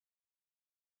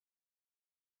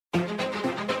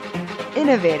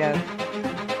Innovative.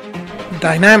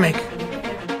 Dynamic.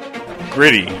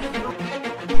 Gritty.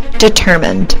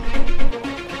 Determined.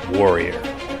 Warrior.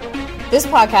 This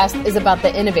podcast is about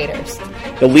the innovators,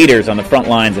 the leaders on the front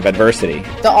lines of adversity,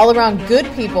 the all-around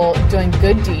good people doing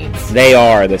good deeds. They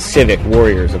are the civic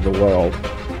warriors of the world.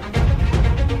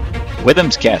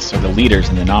 Withum's guests are the leaders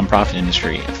in the nonprofit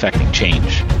industry affecting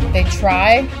change. They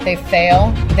try, they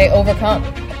fail, they overcome.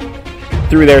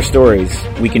 Through their stories,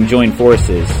 we can join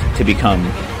forces to become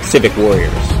civic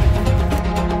warriors.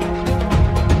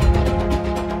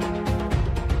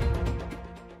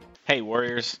 Hey,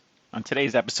 warriors. On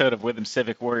today's episode of Withum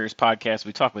Civic Warriors podcast,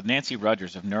 we talk with Nancy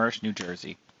Rudgers of Nourish, New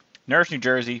Jersey. Nourish, New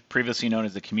Jersey, previously known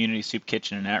as the Community Soup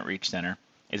Kitchen and Outreach Center,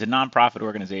 is a nonprofit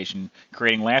organization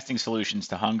creating lasting solutions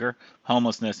to hunger,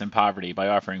 homelessness, and poverty by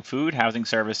offering food, housing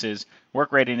services,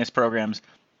 work readiness programs,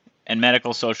 and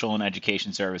medical, social, and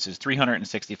education services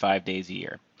 365 days a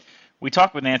year. We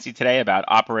talked with Nancy today about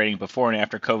operating before and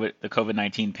after the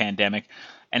COVID-19 pandemic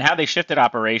and how they shifted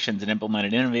operations and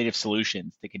implemented innovative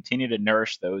solutions to continue to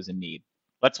nourish those in need.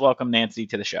 Let's welcome Nancy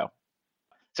to the show.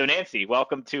 So Nancy,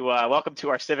 welcome to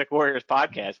our Civic Warriors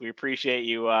podcast. We appreciate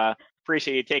you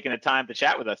taking the time to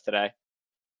chat with us today.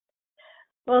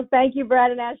 Well, thank you, Brad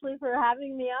and Ashley, for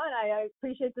having me on. I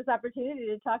appreciate this opportunity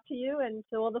to talk to you and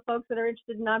to all the folks that are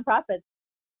interested in nonprofits.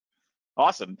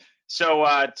 Awesome.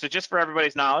 So just for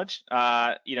everybody's knowledge,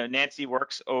 Nancy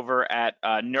works over at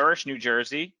Nourish, New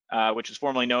Jersey, which is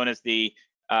formerly known as the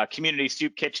Community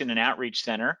Soup Kitchen and Outreach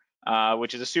Center,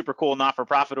 which is a super cool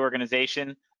not-for-profit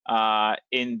organization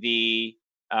in the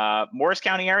Morris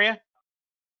County area.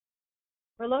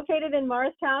 We're located in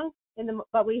Morristown,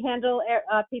 but we handle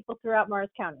people throughout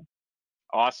Morris County.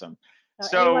 Awesome.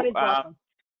 So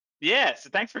so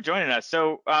thanks for joining us.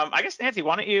 So I guess, Nancy,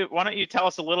 why don't you tell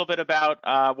us a little bit about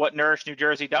what Nourish New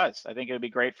Jersey does? I think it would be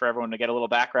great for everyone to get a little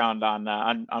background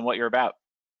on what you're about.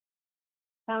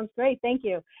 Sounds great. Thank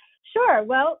you. Sure.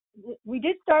 Well, we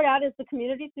did start out as the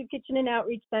Community Soup Kitchen and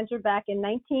Outreach Center back in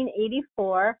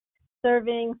 1984,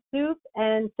 serving soup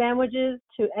and sandwiches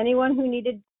to anyone who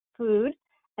needed food.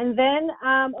 And then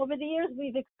over the years,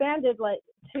 we've expanded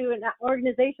to an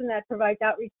organization that provides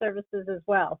outreach services as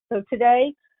well. So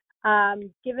today,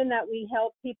 given that we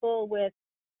help people with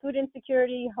food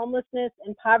insecurity, homelessness,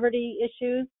 and poverty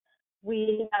issues,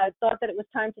 we thought that it was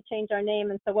time to change our name.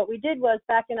 And so what we did was,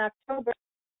 back in October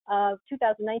of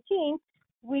 2019,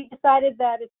 we decided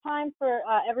that it's time for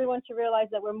everyone to realize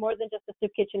that we're more than just a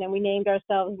soup kitchen, and we named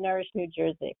ourselves Nourish New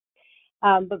Jersey.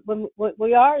 But what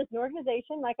we are is an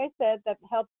organization, like I said, that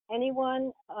helps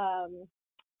anyone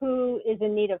who is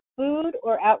in need of food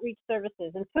or outreach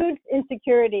services. And food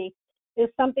insecurity is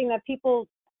something that people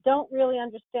don't really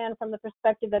understand from the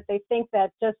perspective that they think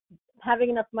that just having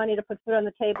enough money to put food on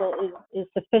the table is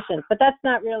sufficient. But that's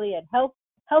not really it.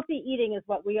 Healthy eating is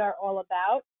what we are all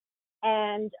about.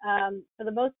 And for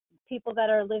the most people that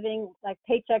are living like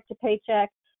paycheck to paycheck,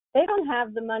 they don't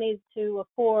have the money to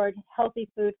afford healthy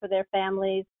food for their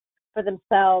families, for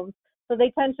themselves. So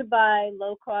they tend to buy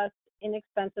low-cost,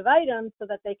 inexpensive items so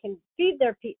that they can feed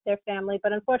their family.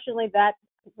 But unfortunately, that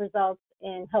results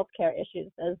in healthcare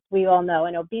issues, as we all know,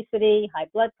 and obesity, high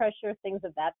blood pressure, things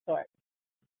of that sort.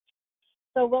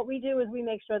 So what we do is we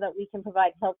make sure that we can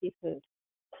provide healthy food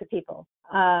to people.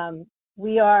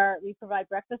 We provide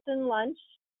breakfast and lunch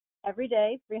every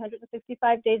day,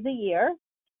 365 days a year.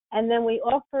 And then we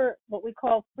offer what we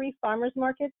call free farmers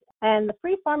markets. And the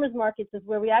free farmers markets is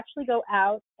where we actually go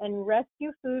out and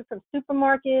rescue food from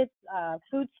supermarkets,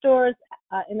 food stores.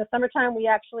 In the summertime, we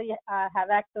actually have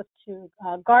access to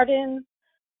gardens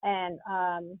and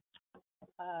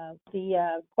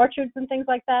the orchards and things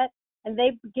like that. And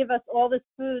they give us all this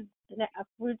food,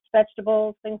 fruits,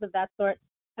 vegetables, things of that sort,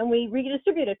 and we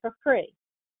redistribute it for free.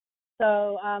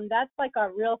 So that's like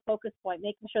our real focus point,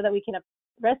 making sure that we can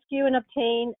rescue and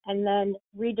obtain and then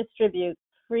redistribute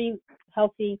free,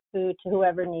 healthy food to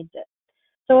whoever needs it.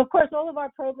 So, of course, all of our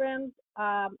programs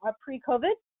are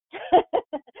pre-COVID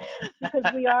because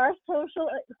we are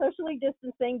socially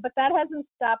distancing, but that hasn't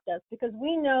stopped us because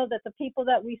we know that the people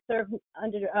that we serve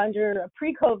under a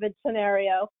pre-COVID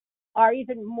scenario are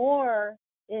even more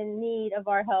in need of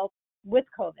our help with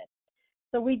COVID.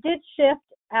 So we did shift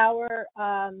our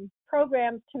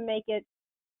programs to make it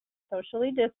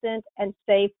socially distant and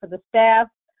safe for the staff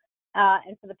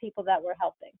and for the people that we're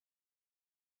helping.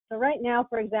 So right now,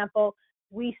 for example,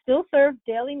 we still serve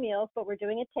daily meals, but we're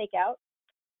doing a takeout.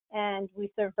 And we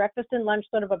serve breakfast and lunch,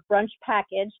 sort of a brunch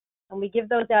package, and we give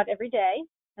those out every day.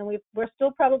 And we're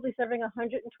still probably serving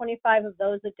 125 of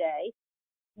those a day.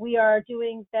 We are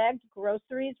doing bagged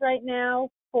groceries right now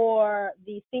for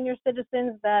the senior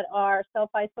citizens that are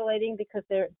self-isolating because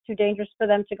they're too dangerous for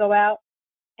them to go out.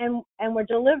 And we're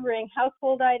delivering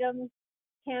household items,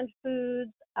 canned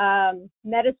foods,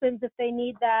 medicines if they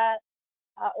need that,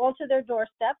 all to their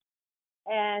doorsteps.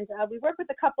 And we work with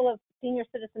a couple of senior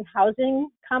citizen housing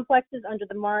complexes under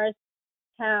the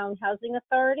Morristown Housing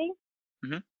Authority.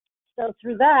 Mm-hmm. So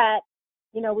through that,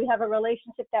 we have a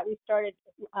relationship that we started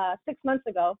 6 months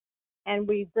ago, and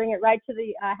we bring it right to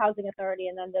the housing authority,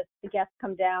 and then the guests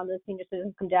come down, the senior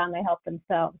citizens come down, they help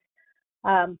themselves.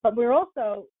 But we're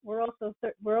also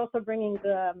bringing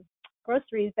the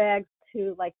groceries bags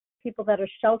to like people that are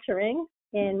sheltering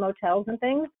in motels and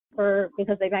things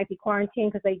because they might be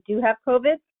quarantined because they do have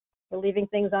COVID. We're leaving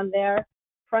things on their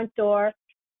front door,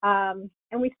 and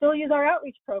we still use our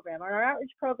outreach program. Our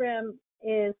outreach program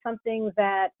is something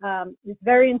that is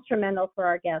very instrumental for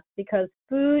our guests because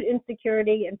food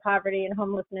insecurity and poverty and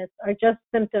homelessness are just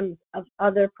symptoms of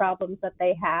other problems that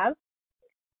they have.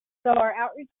 So our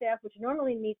outreach staff, which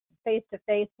normally meets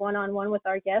face-to-face, one-on-one with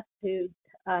our guests to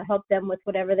help them with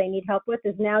whatever they need help with,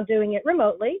 is now doing it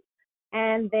remotely.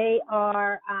 And they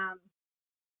are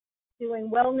doing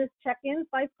wellness check-ins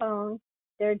by phone.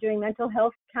 They're doing mental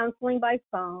health counseling by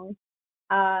phone.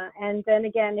 And then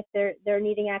again, if they're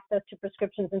needing access to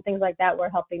prescriptions and things like that, we're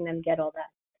helping them get all that.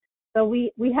 So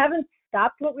we haven't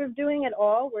stopped what we're doing at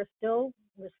all. We're still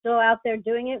out there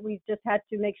doing it. We've just had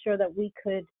to make sure that we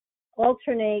could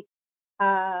alternate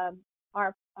our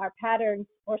patterns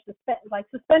or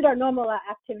suspend our normal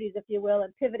activities, if you will,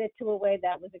 and pivot it to a way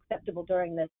that was acceptable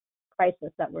during this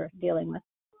crisis that we're dealing with.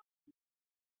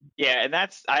 Yeah, and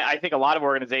that's I think a lot of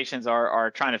organizations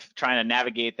are trying to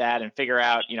navigate that and figure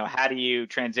out, how do you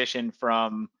transition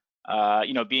from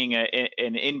being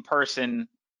an in-person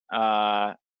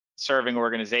serving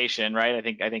organization, right?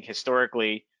 I think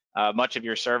historically much of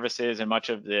your services and much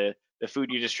of the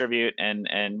food you distribute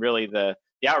and really the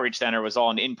outreach center was all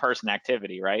an in-person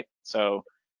activity, right? So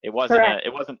it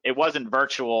wasn't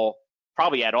virtual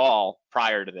probably at all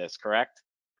prior to this, correct?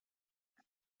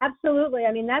 Absolutely.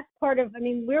 I mean, that's part of,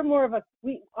 we're more of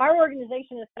our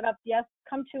organization is set up, yes,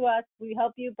 come to us, we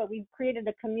help you, but we've created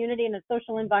a community and a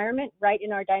social environment right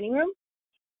in our dining room.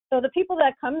 So the people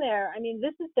that come there,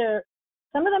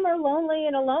 some of them are lonely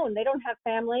and alone. They don't have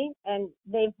family, and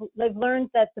they've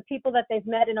learned that the people that they've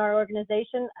met in our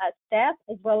organization as staff,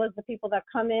 as well as the people that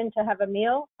come in to have a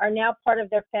meal, are now part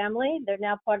of their family. They're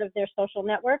now part of their social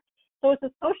network. So it's a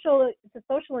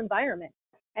social environment.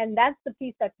 And that's the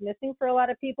piece that's missing for a lot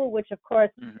of people, which of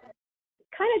course kind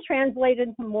of translates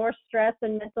into more stress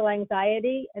and mental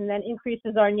anxiety, and then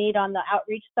increases our need on the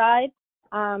outreach side.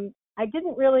 I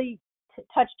didn't really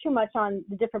touch too much on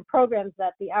the different programs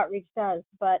that the outreach does,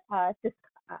 but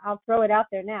I'll throw it out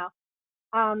there now.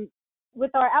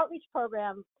 With our outreach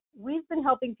program, we've been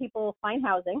helping people find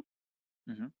housing.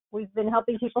 Mm-hmm. We've been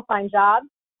helping people find jobs.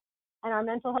 And our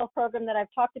mental health program that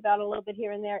I've talked about a little bit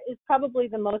here and there is probably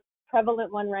the most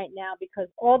prevalent one right now, because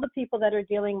all the people that are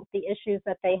dealing with the issues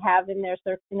that they have in their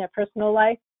personal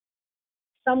life,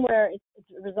 somewhere it's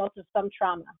a result of some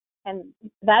trauma. And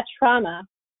that trauma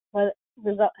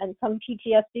and some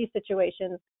PTSD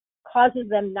situations causes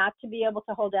them not to be able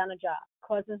to hold down a job,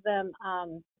 causes them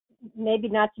maybe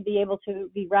not to be able to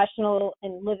be rational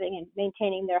in living and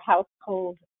maintaining their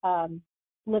household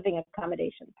living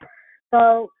accommodations.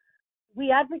 So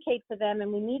we advocate for them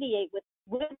and we mediate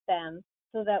with them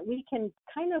so that we can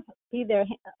kind of be their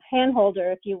hand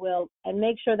holder, if you will, and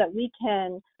make sure that we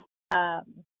can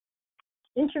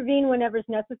intervene whenever it's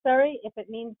necessary, if it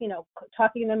means,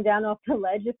 talking them down off the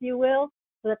ledge, if you will,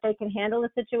 so that they can handle the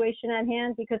situation at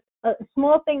hand. Because a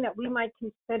small thing that we might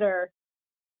consider,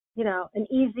 an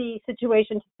easy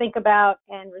situation to think about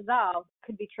and resolve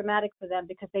could be traumatic for them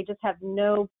because they just have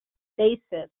no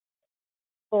basis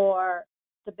for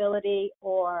stability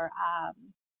or,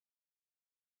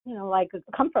 like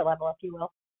a comfort level, if you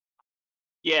will.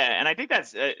 Yeah, and I think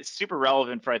that's super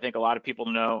relevant for, I think, a lot of people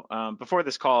to know. Before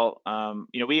this call,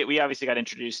 we obviously got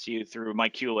introduced to you through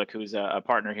Mike Kulik, who's a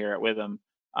partner here at Witham.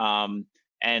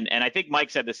 And I think Mike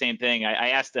said the same thing. I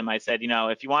asked him, I said,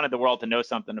 if you wanted the world to know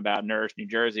something about Nourish New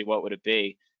Jersey, what would it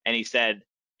be? And he said,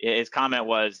 his comment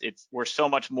was, we're so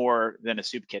much more than a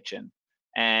soup kitchen,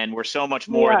 and we're so much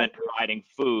more than providing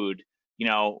food.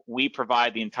 We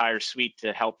provide the entire suite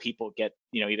to help people get,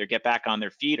 either get back on their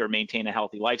feet or maintain a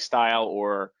healthy lifestyle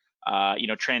or,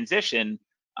 transition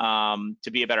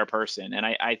to be a better person. And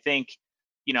I think,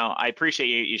 I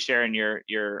appreciate you sharing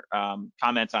your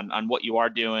comments on what you are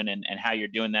doing and how you're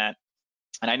doing that.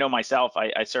 And I know myself,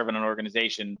 I serve in an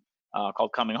organization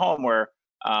called Coming Home where,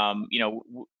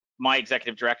 my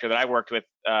executive director that I worked with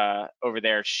over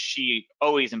there, she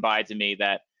always imbibes in me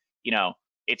that,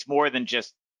 it's more than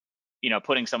just,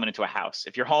 putting someone into a house.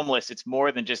 If you're homeless, it's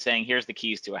more than just saying, here's the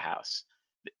keys to a house,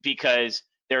 because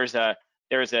there's a,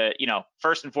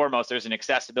 first and foremost, there's an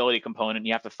accessibility component.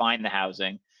 You have to find the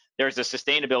housing. There's a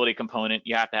sustainability component.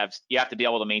 You have to be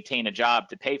able to maintain a job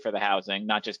to pay for the housing,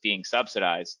 not just being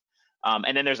subsidized.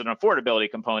 And then there's an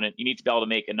affordability component. You need to be able to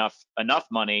make enough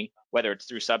money, whether it's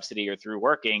through subsidy or through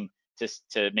working,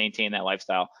 to maintain that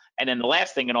lifestyle. And then the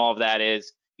last thing in all of that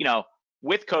is,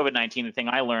 with COVID-19, the thing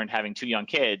I learned having 2 young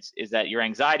kids is that your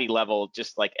anxiety level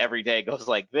just like every day goes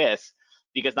like this,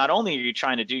 because not only are you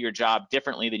trying to do your job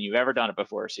differently than you've ever done it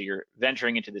before, so you're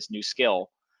venturing into this new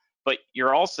skill, but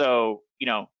you're also,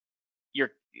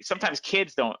 sometimes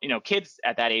kids kids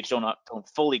at that age don't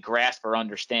fully grasp or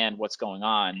understand what's going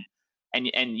on.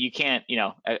 And you can't,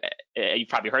 you've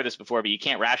probably heard this before, but you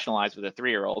can't rationalize with a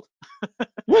 3-year-old.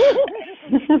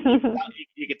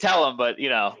 You could tell them, but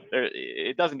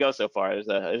it doesn't go so far.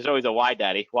 There's always a why,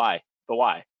 Daddy. Why? But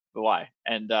why? But why?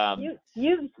 And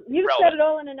you said it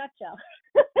all in a nutshell.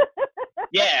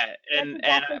 Yeah, That's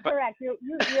exactly correct. You've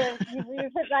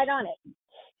hit right on it.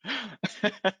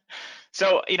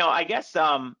 So, I guess,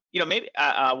 maybe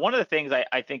one of the things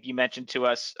I think you mentioned to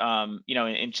us,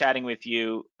 in chatting with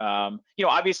you,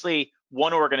 obviously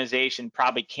one organization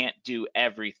probably can't do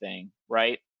everything,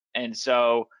 right? And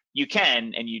so you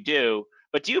can, and you do,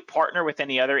 but do you partner with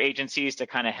any other agencies to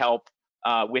kind of help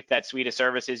with that suite of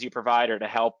services you provide, or to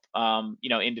help,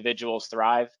 individuals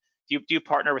thrive? Do you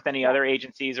partner with any other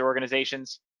agencies or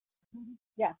organizations?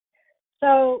 Yeah.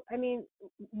 So,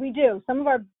 we do. Some of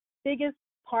our biggest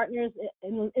partners,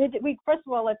 first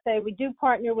of all, let's say we do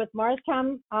partner with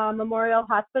Morristown Memorial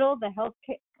Hospital,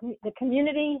 the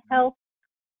community health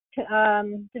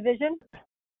division,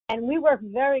 and we work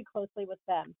very closely with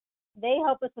them. They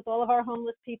help us with all of our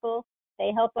homeless people.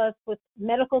 They help us with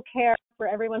medical care for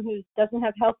everyone who doesn't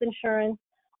have health insurance.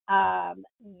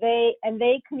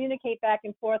 They communicate back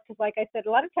and forth, because like I said,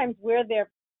 a lot of times we're their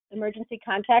emergency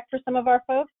contact for some of our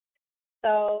folks.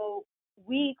 So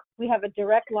we have a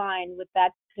direct line with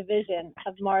that division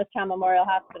of Morristown Memorial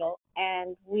Hospital,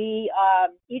 and we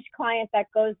each client that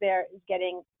goes there is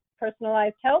getting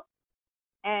personalized help,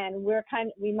 and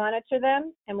we monitor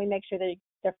them, and we make sure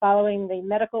they're following the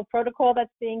medical protocol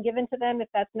that's being given to them if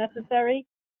that's necessary.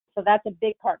 So that's a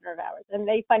big partner of ours, and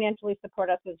they financially support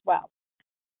us as well.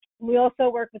 We also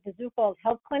work with the Sioux Falls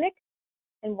Health Clinic,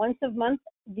 and once a month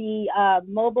the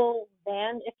mobile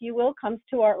van, if you will, comes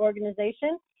to our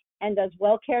organization and does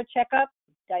well care checkups,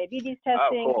 diabetes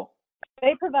testing. Oh, cool.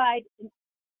 They provide,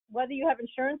 whether you have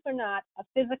insurance or not, a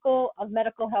physical of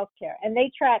medical health care. And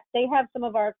they have some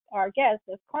of our guests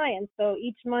as clients. So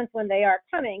each month when they are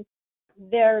coming,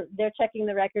 they're checking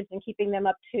the records and keeping them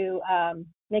up to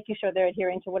making sure they're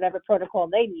adhering to whatever protocol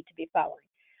they need to be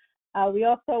following. We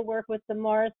also work with the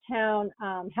Morristown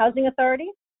Housing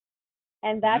Authority,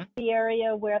 and that's the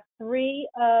area where 3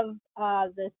 of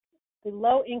the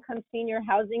low-income senior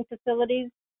housing facilities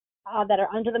that are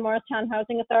under the Morristown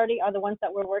Housing Authority are the ones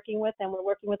that we're working with, and we're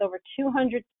working with over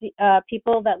 200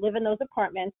 people that live in those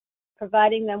apartments,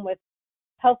 providing them with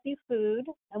healthy food,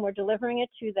 and we're delivering it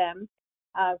to them.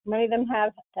 Many of them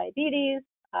have diabetes,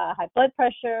 high blood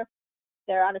pressure.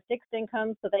 They're on a fixed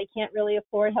income, so they can't really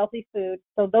afford healthy food.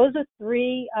 So those are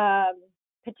 3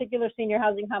 particular senior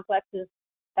housing complexes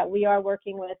that we are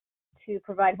working with to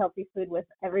provide healthy food with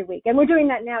every week. And we're doing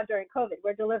that now during COVID.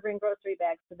 We're delivering grocery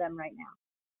bags to them right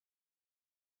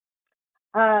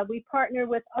now. We partner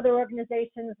with other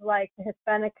organizations like the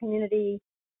Hispanic Community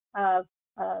of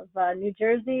New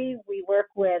Jersey. We work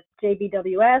with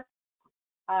JBWS.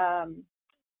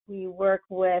 We work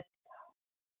with,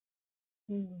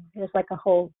 there's like a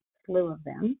whole slew of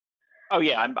them. Oh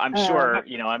yeah, I'm sure,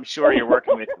 I'm sure you're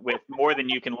working with more than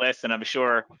you can list, and I'm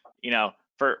sure,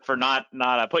 for not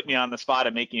putting you on the spot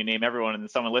and making you name everyone, and then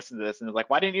someone listens to this and is like,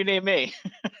 why didn't you name me?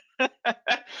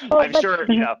 I'm sure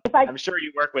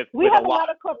you work with we have a lot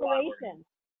of corporations.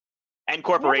 And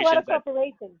corporations. We have a lot of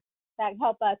corporations that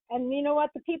help us. And you know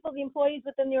what? The employees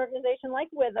within the organization, like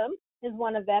Witham is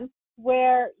one of them,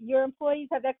 where your employees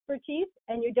have expertise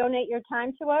and you donate your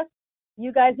time to us.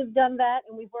 You guys have done that,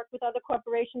 and we've worked with other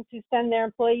corporations who send their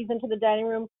employees into the dining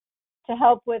room to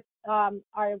help with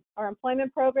our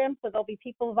employment program. So there'll be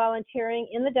people volunteering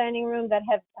in the dining room that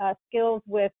have skills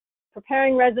with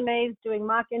preparing resumes, doing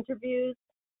mock interviews,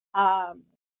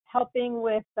 helping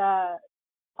with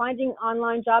finding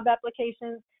online job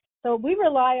applications. So we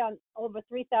rely on over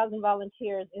 3,000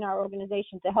 volunteers in our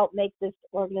organization to help make this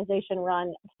organization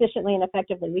run efficiently and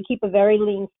effectively. We keep a very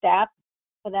lean staff.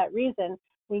 For that reason,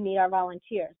 we need our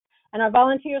volunteers. And our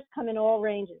volunteers come in all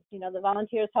ranges. You know, the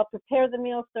volunteers help prepare the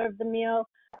meal, serve the meal,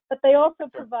 but they also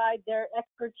provide their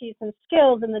expertise and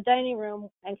skills in the dining room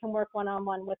and can work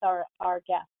one-on-one with our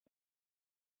guests.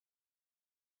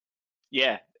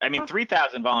 Yeah, I mean,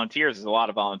 3,000 volunteers is a lot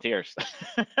of volunteers.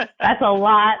 That's a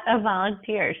lot of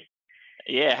volunteers.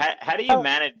 Yeah, how do you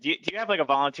manage? Do you have like a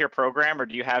volunteer program, or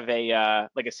do you have a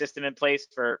like a system in place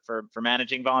for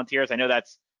managing volunteers? I know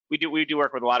we do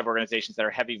work with a lot of organizations that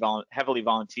are heavily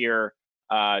volunteer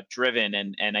driven,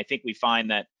 and I think we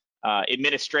find that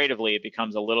administratively it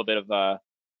becomes a little bit of a,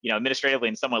 administratively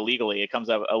and somewhat legally it comes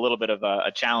a little bit of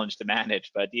a challenge to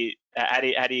manage. But how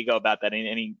do you go about that?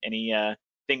 Any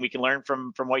thing we can learn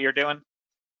from what you're doing?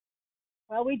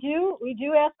 Well, we do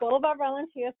ask all of our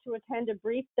volunteers to attend a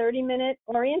brief 30-minute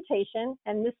orientation,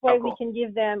 and this way we can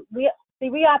give them, we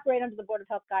operate under the Board of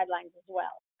Health guidelines as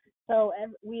well. So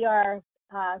we are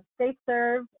safe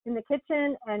serve in the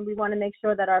kitchen, and we want to make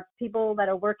sure that our people that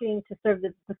are working to serve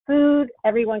the food,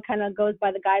 everyone kind of goes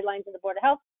by the guidelines of the Board of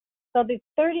Health. So the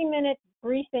 30-minute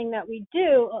briefing that we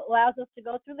do allows us to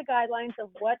go through the guidelines of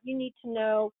what you need to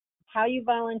know, how you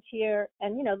volunteer,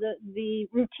 and the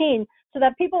routine, so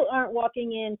that people aren't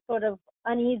walking in sort of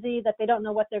uneasy, that they don't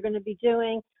know what they're going to be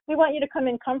doing. We want you to come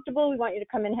in comfortable. We want you to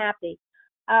come in happy.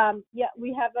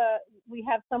 We have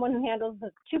someone who handles,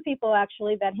 2 people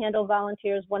actually, that handle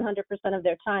volunteers 100% of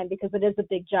their time, because it is a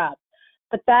big job.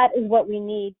 But that is what we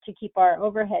need to keep our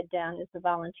overhead down, is the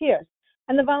volunteers.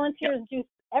 And the volunteers do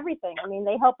everything. I mean,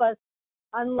 they help us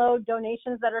unload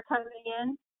donations that are coming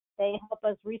in. They help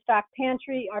us restock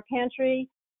our pantry.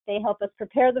 They help us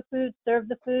prepare the food, serve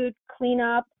the food, clean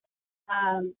up.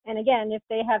 And again, if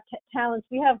they have talents,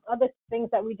 we have other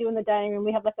things that we do in the dining room.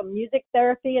 We have like a music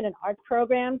therapy and an art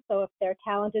program. So if their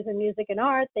talent is in music and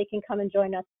art, they can come and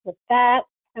join us with that.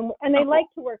 And they like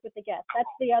to work with the guests. That's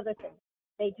the other thing.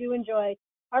 They do enjoy.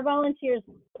 Our volunteers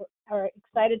are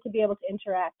excited to be able to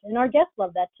interact, and our guests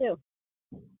love that too.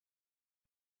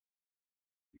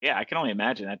 Yeah, I can only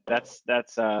imagine that. That's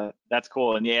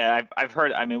cool. And yeah, I've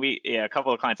heard. I mean, a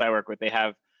couple of clients I work with, they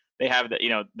have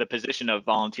the the position of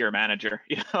volunteer manager.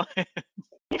 You have to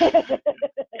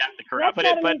correct.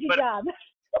 That's not an easy job.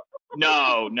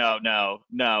 No.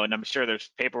 And I'm sure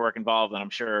there's paperwork involved, and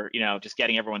I'm sure just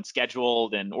getting everyone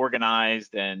scheduled and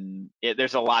organized, and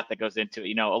there's a lot that goes into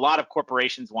it. A lot of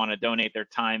corporations want to donate their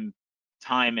time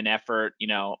and effort.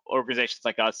 Organizations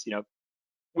like us,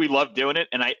 we love doing it,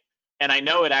 and I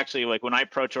know it actually, like when I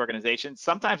approach organizations,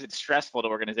 sometimes it's stressful to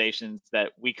organizations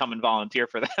that we come and volunteer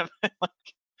for them.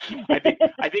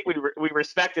 I think we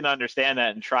respect and understand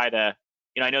that, and try to,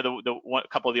 I know a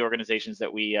couple of the organizations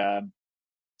that we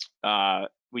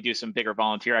do some bigger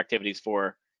volunteer activities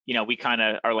for, we kind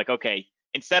of are like, okay,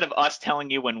 instead of us telling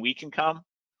you when we can come,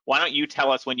 why don't you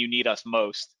tell us when you need us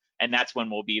most? And that's when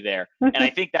we'll be there. And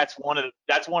I think that's one of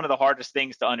the hardest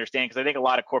things to understand, because I think a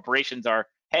lot of corporations are,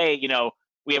 hey,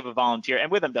 we have a volunteer,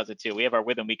 and Witham does it too. We have our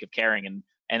Witham Week of Caring,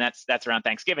 and that's around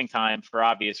Thanksgiving time for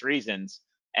obvious reasons.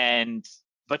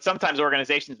 But sometimes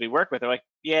organizations we work with are like,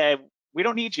 yeah, we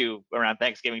don't need you around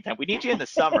Thanksgiving time. We need you in the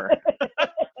summer.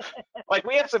 Like,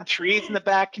 we have some trees in the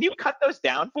back. Can you cut those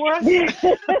down for us?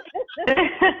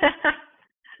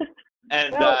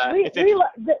 And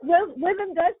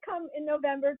Witham does come in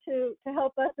November to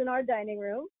help us in our dining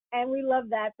room, and we love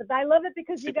that. But I love it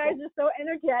because you guys are so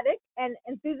energetic and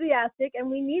enthusiastic, and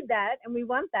we need that, and we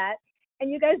want that, and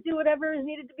you guys do whatever is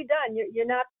needed to be done. You're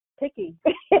not picky.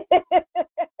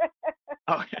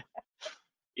 Oh,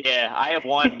 yeah. I have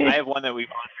one that we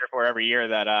volunteer for every year,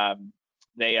 that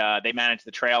they manage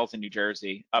the trails in New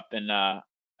Jersey, up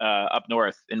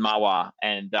north in Mahwah,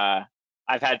 and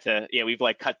I've had to, we've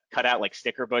like cut out like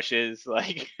sticker bushes.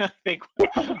 Like I think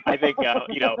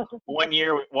one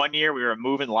year we were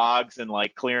moving logs and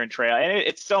like clearing trail, and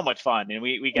it's so much fun. And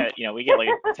we get like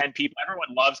 10 people.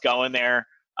 Everyone loves going there.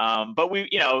 But we,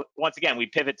 once again, we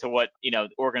pivot to what the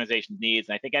organization needs.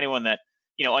 And I think anyone that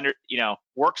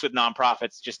works with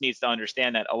nonprofits just needs to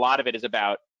understand that a lot of it is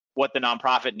about what the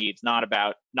nonprofit needs, not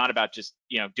about just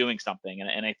doing something.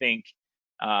 And I think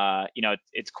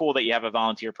it's cool that you have a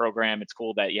volunteer program. It's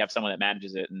cool that you have someone that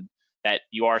manages it, and that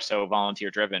you are so volunteer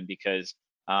driven, because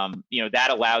that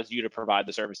allows you to provide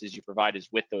the services you provide is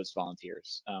with those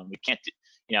volunteers. We can't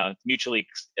mutually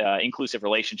inclusive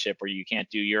relationship where you can't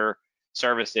do your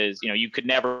services. You could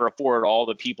never afford all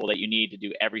the people that you need to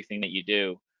do everything that you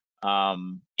do.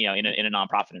 In a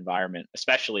nonprofit environment,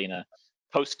 especially in a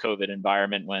post-COVID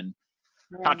environment when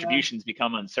contributions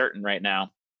become uncertain right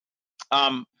now.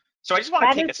 So I just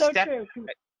want to take a step. True.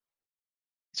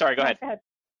 Sorry, go ahead.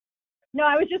 No,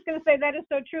 I was just going to say that is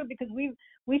so true, because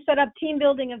we set up team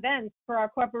building events for our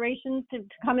corporations to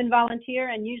come and volunteer,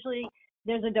 and usually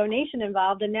there's a donation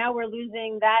involved, and now we're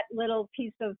losing that little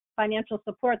piece of financial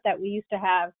support that we used to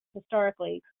have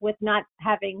historically with not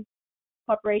having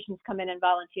corporations come in and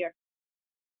volunteer.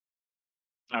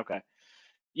 Okay.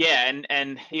 Yeah,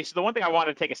 and so the one thing I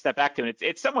wanted to take a step back to, and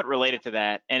it's somewhat related to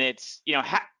that, and it's, you know,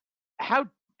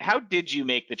 how did you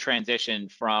make the transition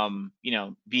from, you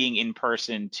know, being in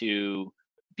person to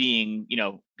being, you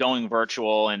know, going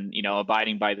virtual and, you know,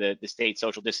 abiding by the state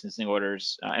social distancing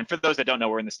orders? And for those that don't know,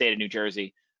 we're in the state of New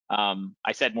Jersey.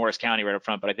 I said Morris County right up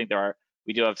front, but I think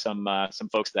we do have some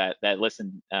folks that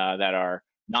listen that are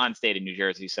non-state of New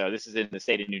Jersey. So this is in the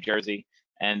state of New Jersey.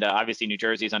 And obviously, New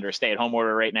Jersey is under a stay-at-home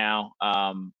order right now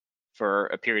for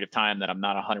a period of time that I'm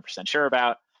not 100% sure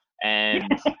about.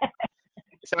 And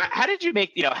so how did you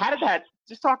make, you know, how did that,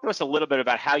 just talk to us a little bit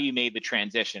about how you made the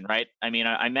transition, right? I mean,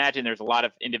 I imagine there's a lot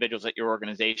of individuals at your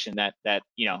organization that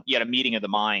you know, you had a meeting of the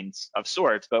minds of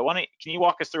sorts, but can you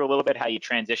walk us through a little bit how you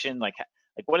transitioned? Like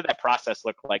what did that process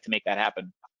look like to make that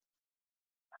happen?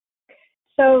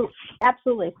 So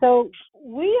absolutely. So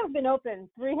we have been open,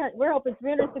 we're open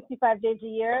 365 days a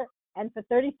year, and for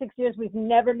 36 years, we've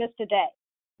never missed a day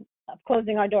of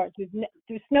closing our doors.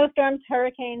 Through snowstorms,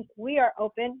 hurricanes, we are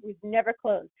open. We've never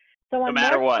closed. So on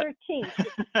March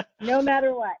 13th, no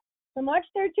matter what. So March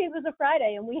 13th was a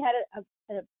Friday, and we had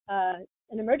an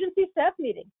emergency staff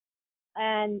meeting,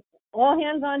 and all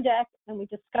hands on deck, and we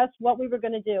discussed what we were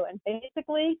going to do. And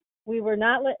basically, we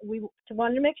wanted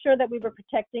to make sure that we were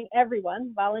protecting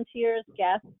everyone, volunteers,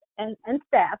 guests, and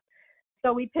staff.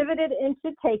 So we pivoted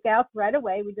into takeouts right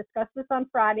away. We discussed this on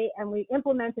Friday, and we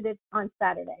implemented it on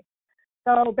Saturday.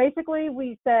 So basically,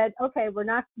 we said, okay, we're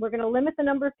going to limit the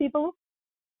number of people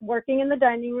working in the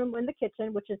dining room or in the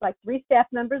kitchen, which is like 3 staff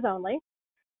members only.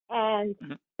 And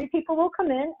 3 people will come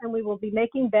in, and we will be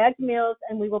making bagged meals,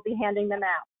 and we will be handing them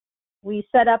out. We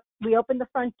opened the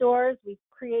front doors, we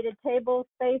created table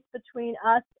space between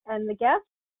us and the guests,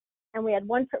 and we had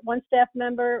one staff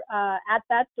member at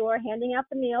that door handing out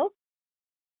the meals,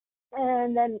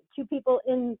 and then 2 people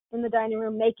in the dining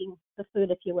room making the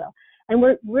food, if you will. And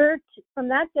we're from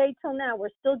that day till now, we're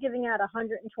still giving out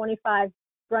 125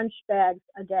 brunch bags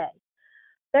a day.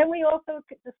 Then we also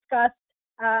discussed,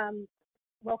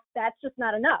 well, that's just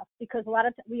not enough, because a lot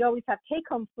of we always have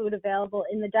take-home food available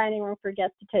in the dining room for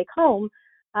guests to take home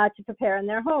to prepare in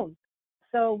their homes.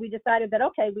 So we decided that,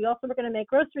 okay, we also were going to make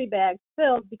grocery bags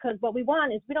filled, because what we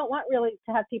want is we don't want really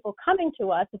to have people coming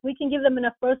to us. If we can give them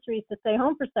enough groceries to stay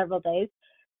home for several days,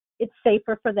 it's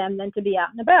safer for them than to be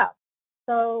out and about.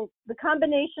 So the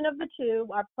combination of the two,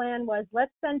 our plan was,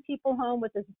 let's send people home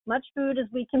with as much food as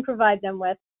we can provide them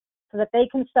with so that they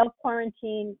can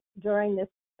self-quarantine during this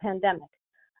pandemic.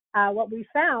 What we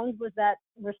found was that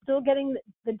we're still getting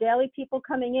the daily people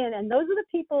coming in, and those are the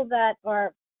people that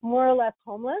are more or less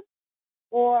homeless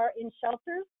or in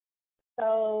shelters.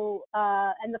 So,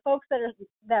 and the folks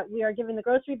that we are giving the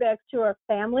grocery bags to are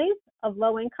families of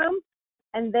low income,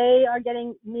 and they are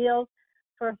getting meals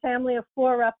for a family of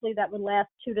 4 roughly that would last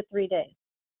 2 to 3 days.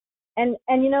 And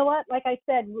you know what? Like I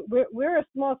said, we're a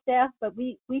small staff, but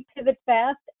we pivot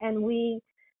fast, and we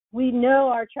know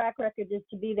our track record is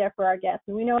to be there for our guests,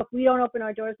 and we know if we don't open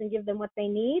our doors and give them what they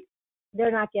need, they're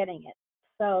not getting it.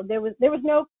 So there was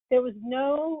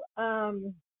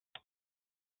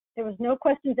no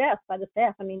questions asked by the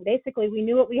staff. I mean, basically, we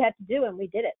knew what we had to do, and we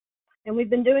did it. And we've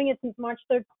been doing it since March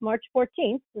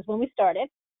 14th is when we started,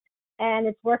 and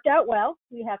it's worked out well.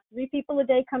 We have 3 people a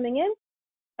day coming in,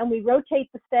 and we rotate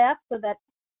the staff so that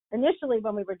initially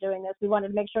when we were doing this, we wanted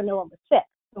to make sure no one was sick.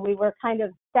 So we were kind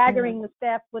of staggering the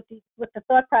staff with the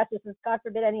thought processes. God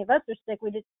forbid any of us are sick. We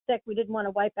didn't want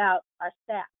to wipe out our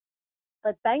staff.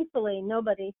 But thankfully,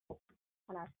 nobody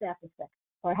on our staff is sick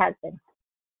or has been.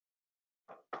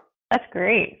 That's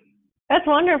great. That's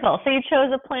wonderful. So you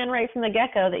chose a plan right from the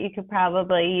get-go that you could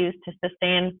probably use to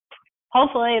sustain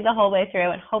hopefully the whole way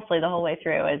through, and hopefully the whole way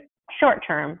through is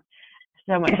short-term,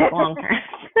 so much long-term.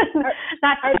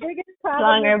 Not our biggest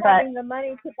problem longer, is having the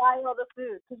money to buy all the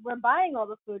food, because we're buying all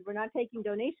the food. We're not taking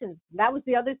donations. That was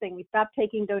the other thing. We stopped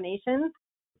taking donations,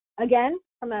 again,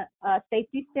 from a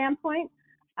safety standpoint.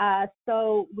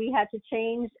 So we had to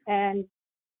change and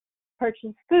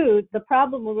purchase food. The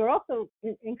problem we were also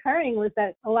incurring was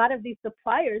that a lot of these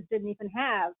suppliers didn't even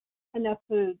have enough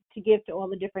food to give to all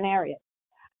the different areas.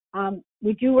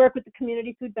 We do work with the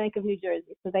Community Food Bank of New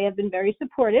Jersey, so they have been very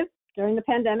supportive during the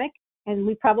pandemic, and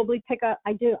we probably pick up,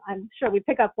 I'm sure we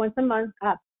pick up once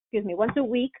a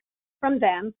week from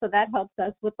them, so that helps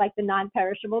us with like the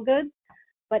non-perishable goods.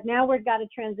 But now we've got to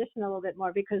transition a little bit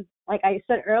more, because like I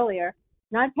said earlier,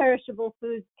 Non-perishable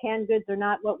foods, canned goods are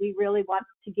not what we really want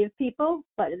to give people,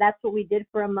 but that's what we did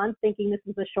for a month, thinking this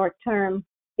was a short-term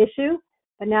issue.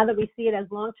 But now that we see it as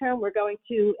long-term, we're going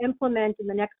to implement in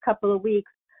the next couple of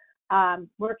weeks,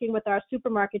 working with our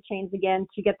supermarket chains again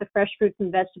to get the fresh fruits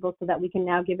and vegetables so that we can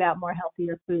now give out more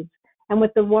healthier foods. And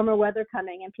with the warmer weather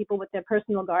coming and people with their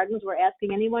personal gardens, we're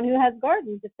asking anyone who has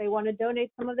gardens if they want to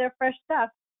donate some of their fresh stuff.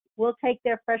 We'll take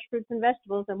their fresh fruits and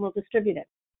vegetables and we'll distribute it.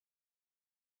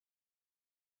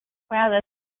 Wow, that's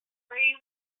great.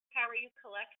 How are you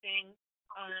collecting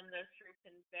those fruits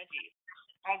and veggies?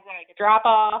 As like a drop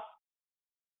off?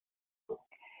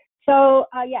 So,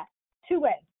 yeah, two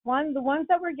ways. One, the ones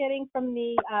that we're getting from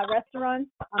the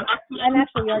restaurants, and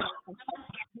actually the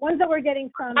ones that we're getting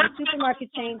from the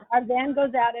supermarket chains, our van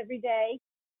goes out every day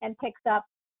and picks up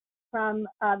from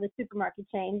the supermarket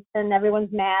chains, and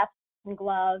everyone's masked and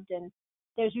gloved, and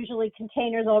there's usually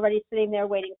containers already sitting there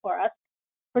waiting for us.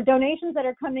 For donations that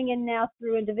are coming in now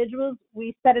through individuals,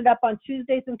 we set it up on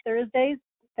Tuesdays and Thursdays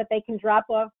that they can drop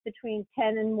off between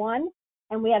 10 and 1,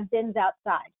 and we have bins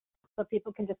outside. So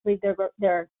people can just leave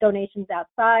their donations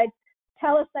outside.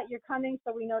 Tell us that you're coming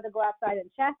so we know to go outside and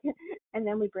check, and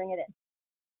then we bring it in.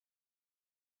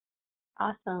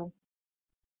 Awesome.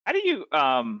 How do you,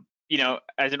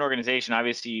 as an organization,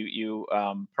 obviously you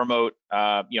promote,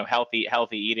 healthy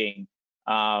eating,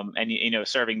 and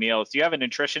serving meals. Do you have a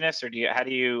nutritionist, or how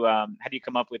do you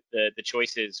come up with the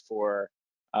choices for,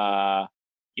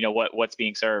 what's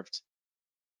being served?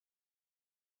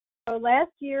 So last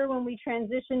year, when we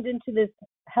transitioned into this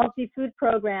healthy food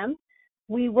program,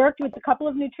 we worked with a couple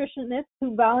of nutritionists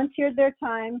who volunteered their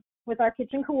time with our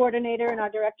kitchen coordinator and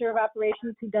our director of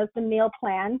operations who does the meal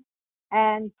plan.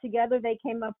 And together they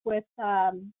came up with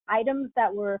items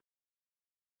that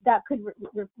could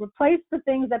replace the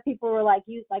things that people were like,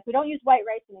 we don't use white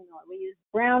rice anymore. We use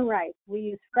brown rice. We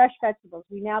use fresh vegetables.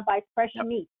 We now buy fresh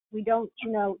meat. We don't,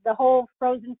 the whole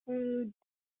frozen food,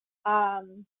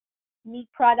 meat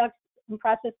products and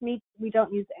processed meats, we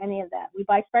don't use any of that. We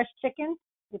buy fresh chicken,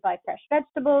 we buy fresh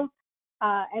vegetables,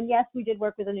 and yes, we did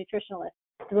work with a nutritionist.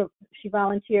 She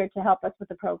volunteered to help us with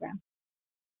the program.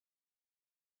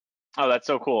 Oh, that's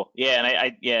so cool. Yeah,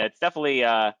 and it's definitely,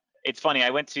 it's funny.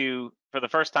 For the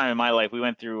first time in my life, we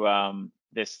went through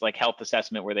this like health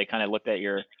assessment where they kind of looked at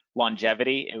your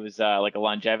longevity. It was like a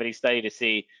longevity study to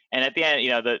see, and at the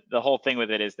end, the whole thing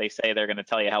with it is they say they're going to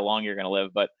tell you how long you're going to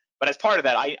live, but as part of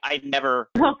that, I never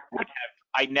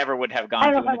would have gone.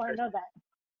 I don't know if I want to know that.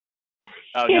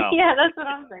 Oh no. Yeah, that's what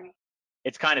I'm saying.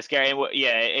 It's kind of scary.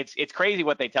 Yeah, it's crazy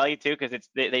what they tell you too, because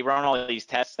they run all these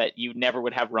tests that you never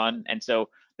would have run, and so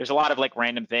there's a lot of like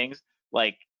random things.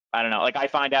 Like I don't know, like I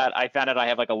found out I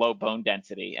have like a low bone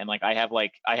density, and like I have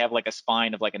like a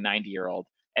spine of like a 90-year-old,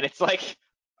 and it's like,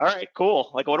 all right,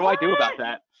 cool. Like what do I do about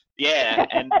that? Yeah,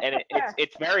 and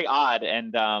it's very odd,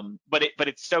 and but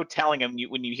it's so telling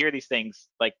when you hear these things,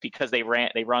 like because they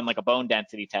run like a bone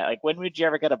density test. Like when would you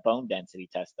ever get a bone density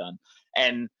test done?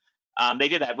 And they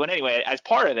did that. But anyway, as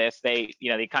part of this, they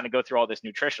kind of go through all this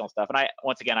nutritional stuff. And I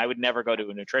would never go to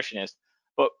a nutritionist.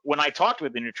 But when I talked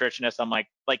with the nutritionist, I'm like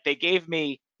they gave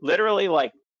me literally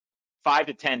like 5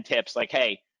 to 10 tips. Like,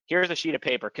 hey, here's a sheet of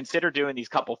paper. Consider doing these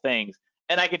couple things.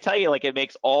 And I can tell you, like, it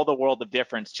makes all the world of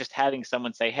difference just having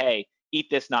someone say, hey, eat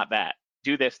this, not that.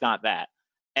 Do this, not that.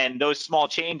 And those small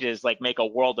changes like make a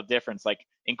world of difference, like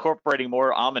incorporating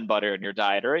more almond butter in your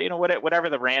diet, or whatever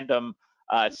the random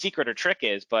secret or trick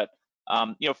is. But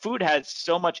food has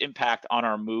so much impact on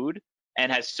our mood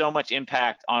and has so much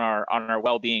impact on our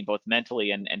well-being, both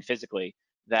mentally and physically,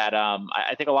 that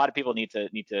I think a lot of people need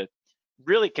to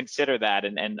really consider that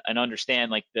and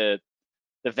understand like the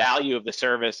value of the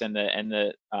service and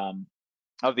the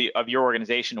of your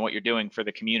organization and what you're doing for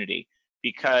the community.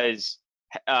 Because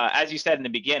as you said in the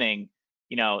beginning,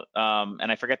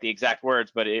 and I forget the exact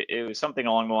words, but it was something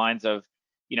along the lines of,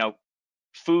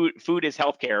 food is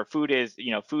healthcare. Food is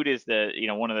the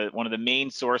one of the main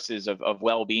sources of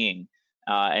well-being.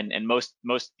 And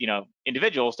most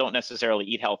individuals don't necessarily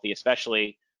eat healthy,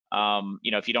 especially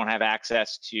if you don't have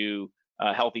access to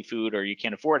healthy food, or you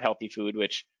can't afford healthy food,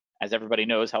 which, as everybody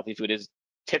knows, healthy food is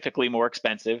typically more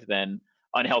expensive than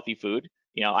unhealthy food.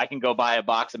 I can go buy a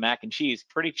box of mac and cheese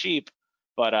pretty cheap,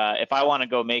 but if I want to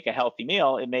go make a healthy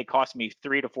meal, it may cost me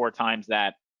 3 to 4 times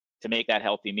that to make that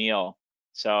healthy meal.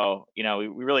 So, we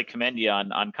really commend you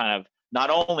on kind of not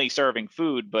only serving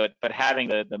food, but having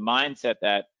the mindset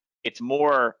that it's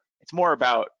more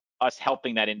about us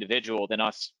helping that individual than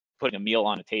us putting a meal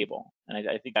on a table. And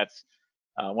I think that's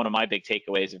one of my big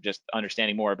takeaways of just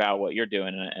understanding more about what you're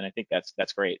doing, and I think that's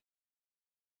great.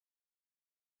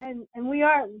 And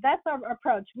that's our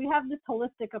approach. We have this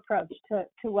holistic approach to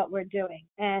what we're doing.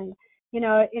 And,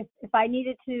 if I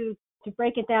needed to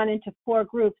break it down into 4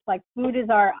 groups, like food is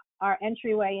our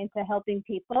entryway into helping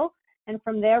people. And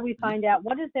from there, we find out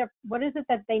what is it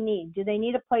that they need? Do they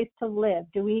need a place to live?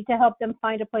 Do we need to help them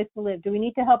find a place to live? Do we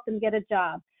need to help them get a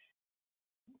job?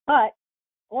 But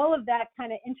all of that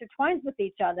kind of intertwines with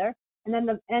each other. And then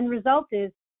the end result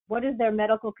is, what is their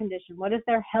medical condition? What is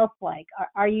their health like?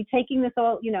 Are you taking this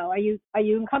all, are you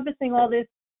encompassing all this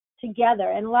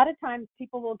together? And a lot of times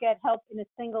people will get help in a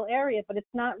single area, but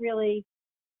it's not really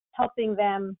helping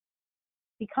them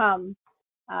become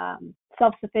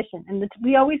self-sufficient. And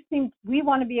we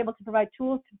want to be able to provide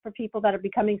tools for people that are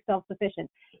becoming self-sufficient.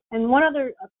 And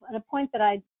a point that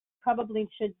I probably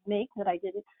should make that I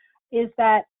didn't, is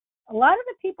that a lot of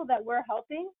the people that we're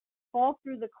helping fall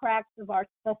through the cracks of our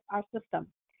system.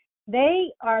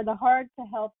 They are the hard to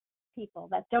help people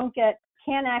that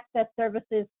can't access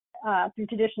services through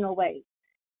traditional ways.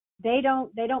 They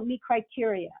don't meet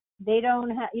criteria. They don't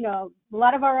have, a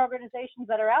lot of our organizations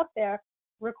that are out there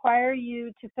require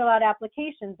you to fill out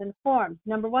applications and forms.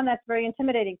 Number one, that's very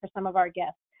intimidating for some of our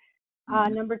guests.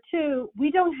 Number two,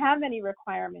 we don't have any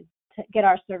requirements to get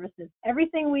our services.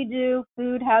 Everything we do,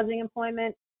 food, housing,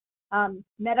 employment,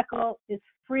 medical, is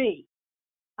free.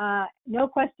 No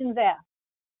questions asked.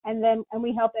 And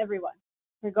we help everyone,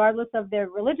 regardless of their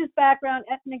religious background,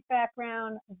 ethnic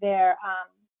background, their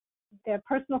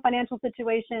personal financial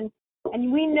situation.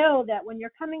 And we know that when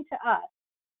you're coming to us,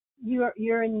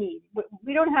 you're in need.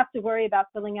 We don't have to worry about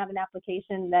filling out an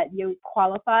application that you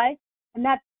qualify. And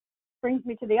that brings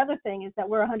me to the other thing, is that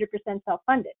we're 100%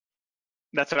 self-funded.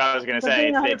 That's what I was going to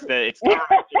say. It's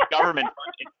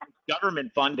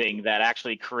government funding that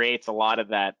actually creates a lot of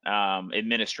that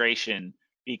administration,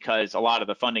 because a lot of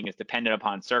the funding is dependent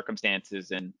upon circumstances.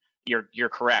 And you're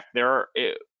correct.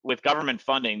 With government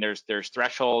funding, there's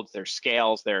thresholds, there's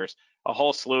scales, there's a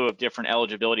whole slew of different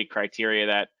eligibility criteria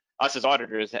that us as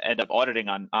auditors end up auditing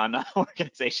on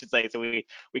organizations like, so we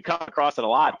come across it a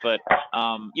lot. But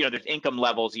there's income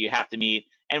levels you have to meet.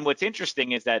 And what's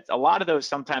interesting is that a lot of those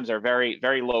sometimes are very,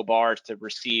 very low bars to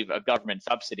receive a government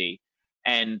subsidy.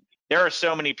 And there are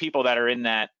so many people that are in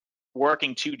that,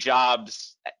 working 2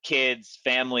 jobs, kids,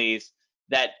 families,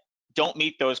 that don't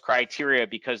meet those criteria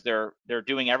because they're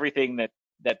doing everything that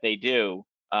they do,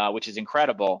 which is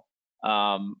incredible,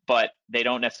 but they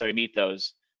don't necessarily meet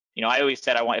those. I always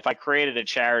said if I created a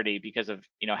charity, because of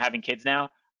having kids now,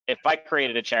 if I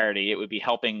created a charity, it would be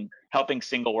helping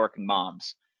single working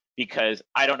moms, because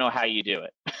I don't know how you do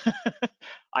it.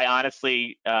 I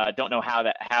honestly don't know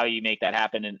how you make that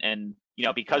happen, and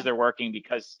because they're working,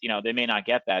 because they may not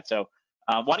get that. So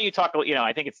why don't you talk?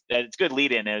 I think it's good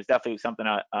lead in. It's definitely something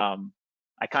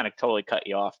I kind of totally cut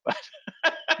you off, but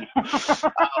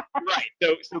right.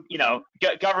 So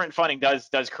government funding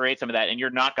does create some of that, and you're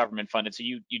not government funded, so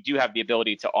you do have the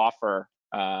ability to offer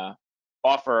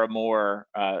a more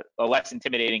a less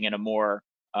intimidating and a more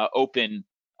open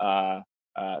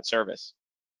service.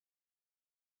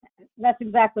 That's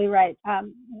exactly right.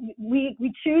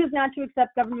 We choose not to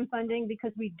accept government funding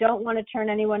because we don't want to turn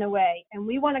anyone away, and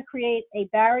we want to create a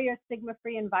barrier,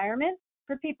 stigma-free environment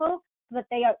for people so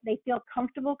that they feel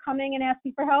comfortable coming and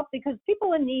asking for help. Because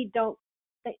people in need there's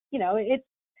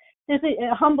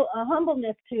a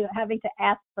humbleness to having to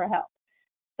ask for help.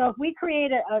 So if we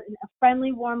create a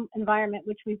friendly, warm environment,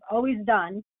 which we've always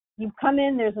done, you come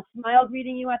in, there's a smile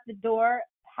greeting you at the door.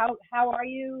 How are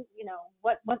you?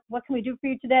 What can we do for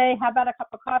you today? How about a cup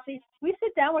of coffee? We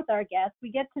sit down with our guests, we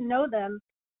get to know them,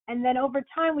 and then over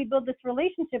time we build this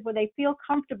relationship where they feel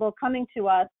comfortable coming to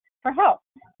us for help.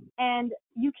 And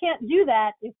you can't do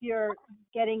that if you're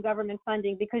getting government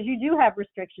funding, because you do have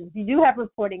restrictions, you do have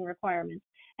reporting requirements,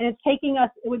 and it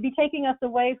would be taking us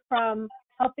away from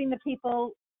helping the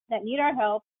people that need our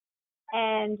help.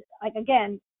 And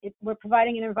we're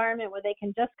providing an environment where they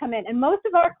can just come in. And most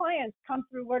of our clients come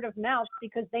through word of mouth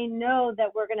because they know that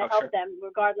we're going to help them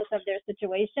regardless of their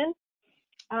situation.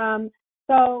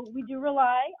 So we do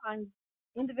rely on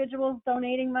individuals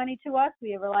donating money to us.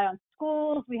 We rely on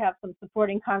schools. We have some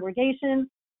supporting congregations.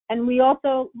 And we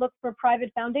also look for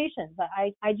private foundations.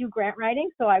 I do grant writing,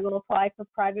 so I will apply for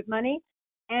private money.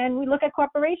 And we look at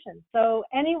corporations. So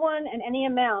anyone and any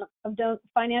amount of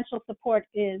financial support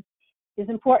is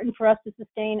important for us to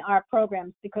sustain our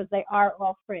programs, because they are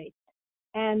all free.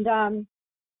 And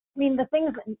the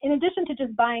things, in addition to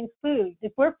just buying food,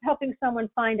 if we're helping someone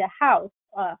find a house,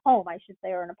 home, I should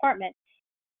say, or an apartment,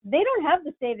 they don't have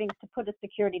the savings to put a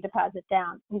security deposit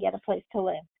down and get a place to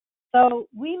live. So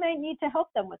we may need to help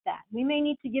them with that. We may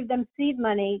need to give them seed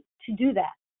money to do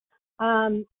that.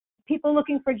 people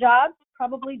looking for jobs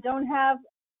probably don't have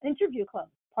interview clothes.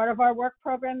 Part of our work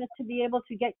program is to be able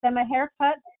to get them a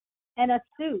haircut and a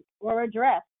suit or a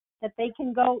dress that they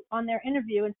can go on their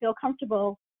interview and feel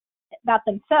comfortable about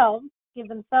themselves, give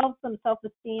themselves some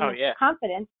self-esteem,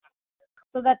 confidence,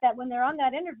 so that when they're on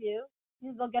that interview,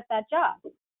 they'll get that job.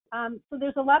 So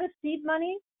there's a lot of seed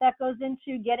money that goes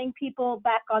into getting people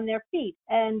back on their feet,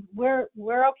 and we're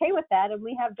okay with that, and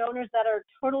we have donors that are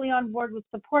totally on board with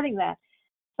supporting that.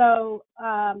 So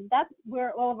that's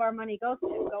where all of our money goes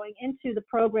to, going into the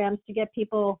programs to get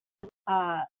people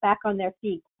back on their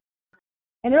feet.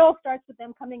 And it all starts with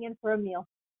them coming in for a meal.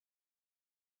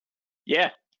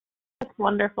 Yeah. That's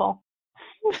wonderful.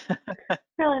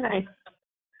 Really nice.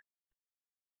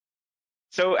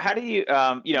 So how do you,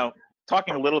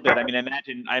 talking a little bit, I mean,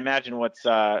 I imagine what's,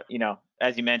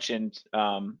 as you mentioned,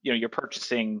 you're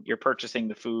purchasing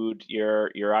the food,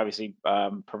 you're obviously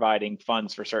providing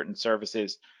funds for certain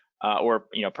services, or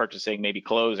purchasing maybe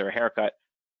clothes or a haircut.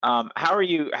 How are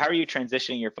you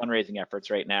transitioning your fundraising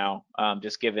efforts right now?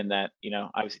 Just given that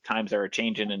obviously times are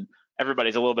changing and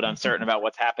everybody's a little bit uncertain about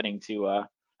what's happening to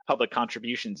public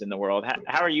contributions in the world.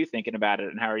 How are you thinking about it,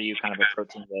 and how are you kind of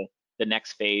approaching the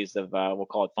next phase of we'll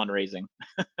call it fundraising?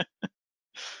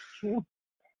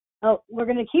 Well, we're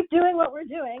going to keep doing what we're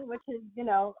doing, which is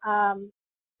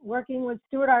working with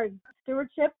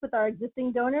stewardship with our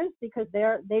existing donors, because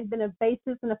they've been a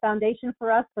basis and a foundation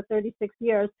for us for 36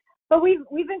 years. But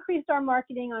we've increased our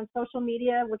marketing on social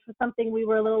media, which was something we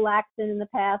were a little lax in the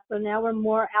past. So now we're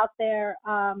more out there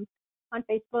on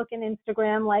Facebook and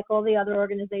Instagram, like all the other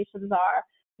organizations are.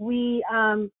 We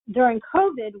during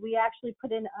COVID, we actually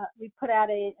put out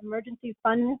an emergency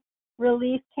fund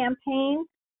release campaign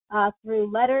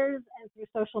through letters and through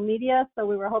social media. So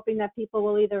we were hoping that people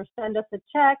will either send us a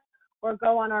check or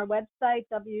go on our website,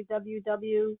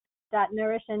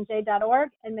 www.nourishnj.org,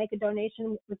 and make a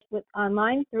donation with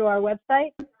online through our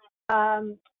website.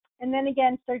 And then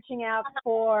again, searching out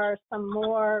for some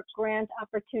more grant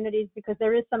opportunities, because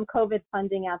there is some COVID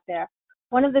funding out there.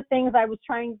 One of the things I was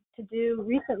trying to do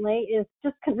recently is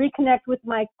just reconnect with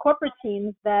my corporate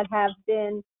teams that have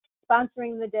been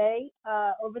sponsoring the day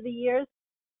over the years.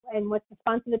 And with the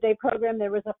Sponsor the Day program,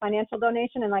 there was a financial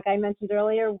donation. And like I mentioned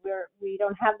earlier, we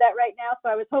don't have that right now. So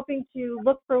I was hoping to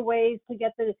look for ways to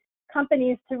get the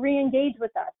companies to re-engage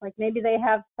with us. Like maybe they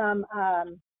have some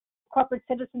corporate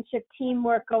citizenship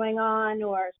teamwork going on,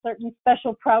 or certain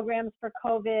special programs for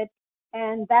COVID.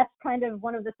 And that's kind of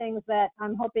one of the things that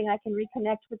I'm hoping I can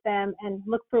reconnect with them and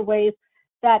look for ways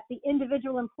that the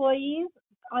individual employees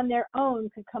on their own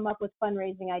could come up with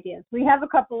fundraising ideas. We have a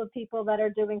couple of people that are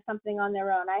doing something on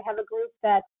their own. I have a group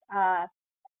that's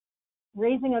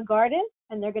raising a garden,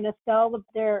 and they're going to sell the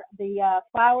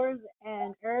flowers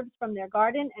and herbs from their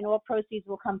garden, and all proceeds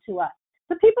will come to us.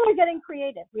 So people are getting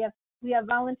creative. We have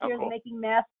volunteers making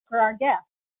masks for our guests.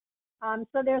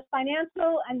 So there's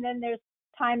financial, and then there's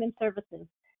time and services.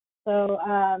 So,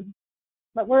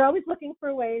 but we're always looking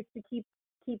for ways to keep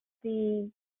the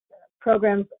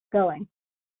programs going.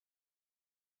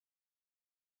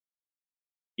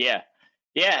 Yeah,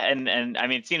 and I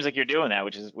mean, it seems like you're doing that,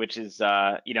 which is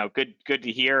good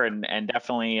to hear, and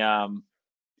definitely I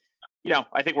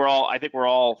think we're all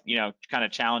kind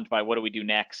of challenged by what do we do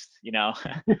next,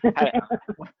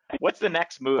 what's the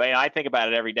next move? I think about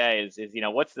it every day is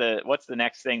what's the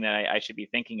next thing that I should be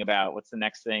thinking about? What's the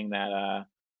next thing that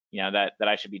that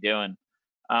I should be doing?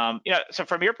 So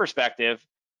from your perspective,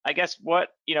 I guess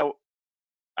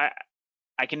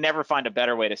I can never find a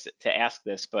better way to ask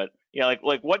this, but like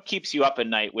what keeps you up at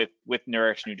night with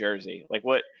Nourish New Jersey? Like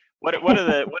what are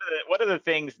the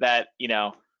things that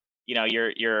you're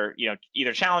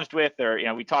either challenged with,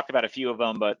 or we talked about a few of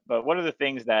them, but what are the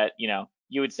things that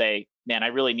you would say, man, I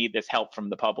really need this help from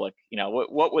the public?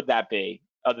 What would that be,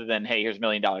 other than, hey, here's $1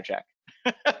 million check?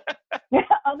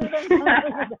 Other than, I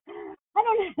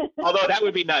don't know. Although that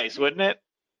would be nice, wouldn't it?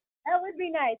 That would be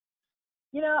nice.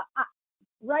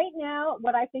 Right now,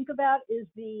 what I think about is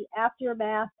the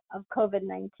aftermath of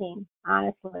COVID-19,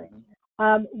 honestly.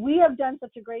 We have done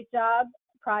such a great job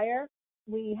prior.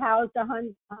 We housed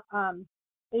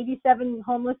 87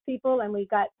 homeless people, and we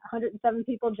got 107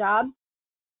 people jobs.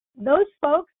 Those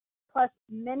folks, plus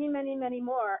many, many, many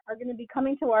more, are going to be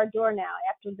coming to our door now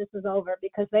after this is over,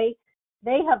 because they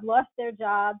have lost their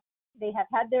jobs. They have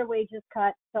had their wages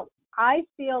cut. So I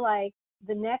feel like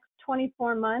the next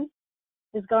 24 months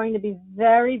is going to be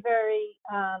very, very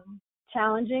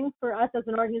challenging for us as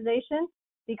an organization,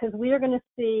 because we are going to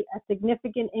see a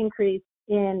significant increase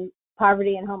in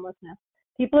poverty and homelessness.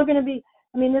 People are going to be,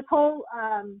 this whole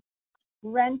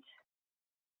rent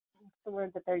the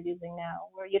word that they're using now,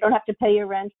 where you don't have to pay your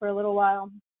rent for a little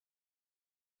while.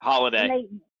 Holiday.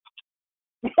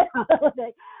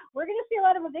 Holiday. We're going to see a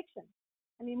lot of evictions.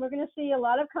 I mean, we're going to see a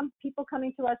lot of people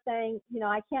coming to us saying,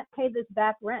 I can't pay this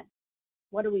back rent.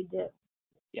 What do we do?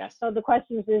 Yes. So the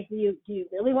question is, do you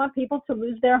really want people to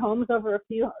lose their homes over a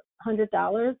few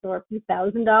 $100s or a few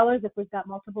 $1,000s if we've got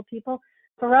multiple people?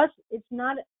 For us, it's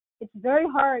very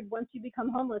hard once you become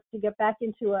homeless to get back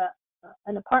into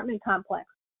an apartment complex.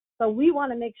 So we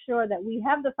want to make sure that we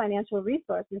have the financial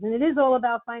resources, and it is all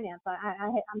about finance.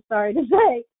 I'm sorry to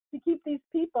say, to keep these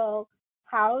people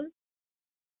housed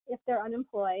if they're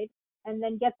unemployed, and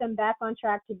then get them back on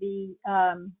track to be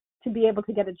able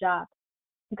to get a job.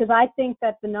 Because I think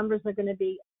that the numbers are going to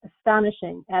be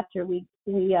astonishing after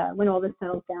when all this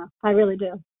settles down. I really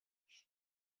do.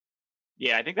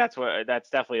 Yeah, I think that's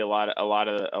definitely a lot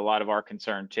of our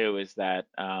concern too, is that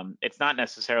it's not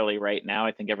necessarily right now.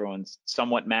 I think everyone's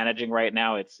somewhat managing right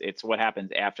now. It's what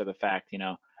happens after the fact.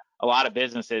 A lot of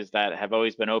businesses that have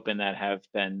always been open, that have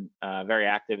been very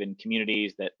active in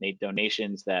communities, that made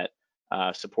donations, that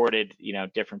supported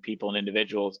different people and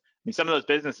individuals. I mean, some of those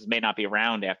businesses may not be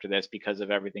around after this because of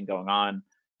everything going on.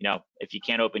 If you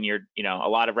can't open a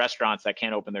lot of restaurants that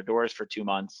can't open their doors for 2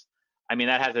 months. I mean,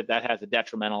 that has a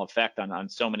detrimental effect on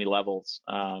so many levels.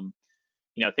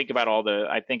 Think about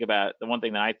the one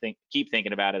thing that I keep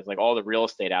thinking about is like all the real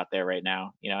estate out there right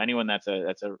now. Anyone that's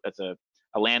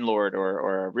a landlord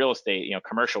or a real estate,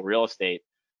 commercial real estate,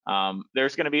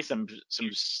 there's going to be some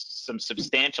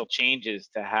substantial changes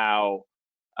to how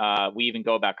we even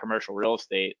go about commercial real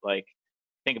estate. Like,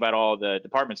 think about all the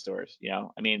department stores.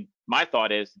 I mean, my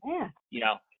thought is,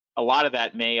 a lot of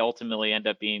that may ultimately end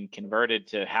up being converted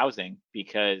to housing,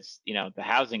 because the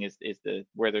housing is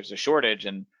where there's a shortage,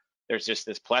 and there's just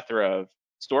this plethora of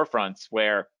storefronts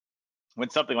where, when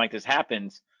something like this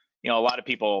happens, a lot of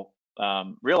people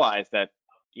realize that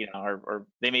or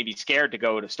they may be scared to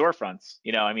go to storefronts.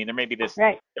 I mean, there may be this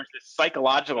Right. There's this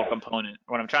psychological component.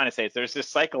 What I'm trying to say is there's this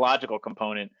psychological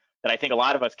component that I think a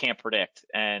lot of us can't predict,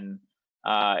 and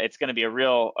it's going to be a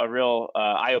real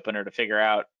eye opener to figure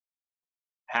out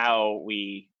how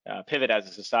we pivot as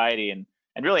a society, and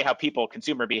really how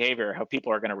consumer behavior, how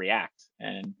people are going to react.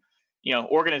 And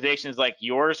organizations like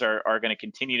yours are going to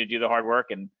continue to do the hard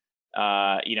work, and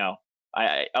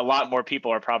a lot more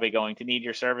people are probably going to need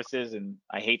your services, and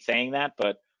I hate saying that,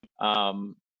 but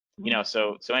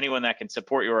so anyone that can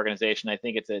support your organization, I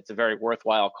think it's a very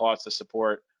worthwhile cause to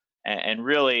support, and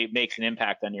really makes an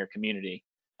impact on your community.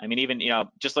 I mean, even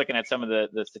just looking at some of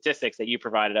the statistics that you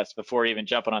provided us before even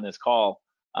jumping on this call,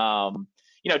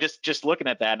 just looking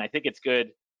at that, and I think it's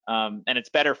good, and it's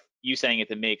better you saying it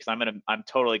than me, because I'm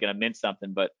totally gonna mince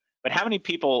something, but how many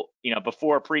people,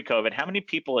 before pre-COVID, how many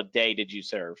people a day did you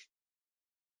serve?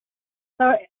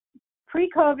 So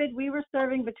pre-COVID, we were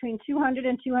serving between 200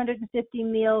 and 250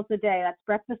 meals a day. That's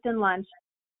breakfast and lunch.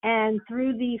 And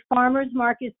through the farmers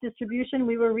markets distribution,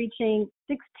 we were reaching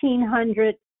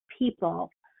 1,600 people.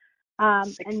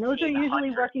 And those are usually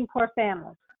working poor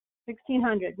families.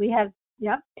 1,600. We have,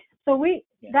 yep. So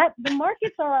the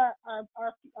markets are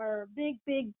a big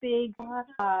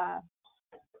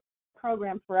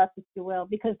program for us, if you will,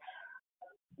 because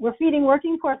we're feeding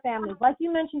working poor families. Like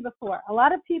you mentioned before, a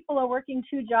lot of people are working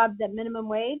 2 jobs at minimum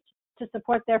wage to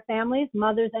support their families,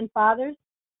 mothers and fathers.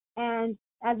 And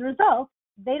as a result,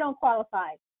 they don't qualify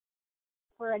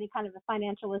for any kind of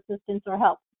financial assistance or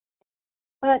help.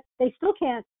 But they still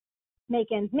can't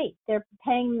make ends meet. They're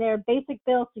paying their basic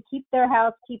bills to keep their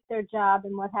house, keep their job,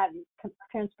 and what have you,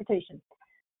 transportation.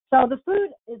 So the food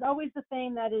is always the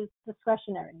thing that is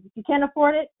discretionary. If you can't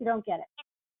afford it, you don't get it.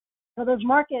 So those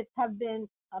markets have been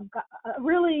a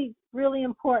really, really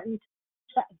important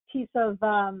piece of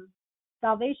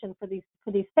salvation for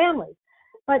these families.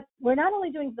 But we're not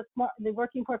only doing the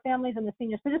working poor families and the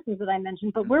senior citizens that I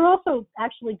mentioned, but we're also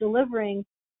actually delivering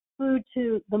food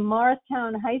to the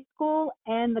Morristown High School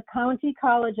and the County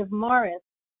College of Morris,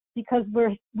 because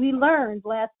we learned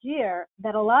last year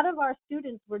that a lot of our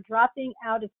students were dropping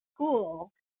out of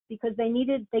school because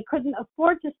they couldn't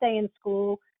afford to stay in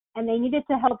school, and they needed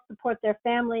to help support their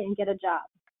family and get a job.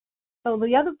 So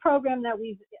the other program that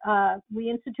we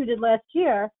instituted last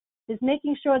year is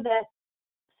making sure that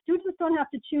students don't have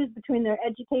to choose between their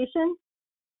education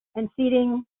and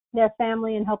feeding their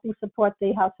family and helping support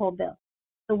the household bills.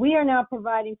 So we are now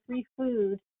providing free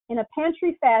food in a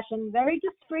pantry fashion, very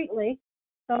discreetly,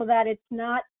 so that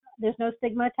there's no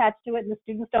stigma attached to it, and the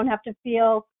students don't have to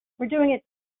feel. We're doing it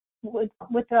with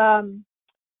the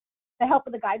help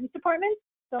of the guidance department.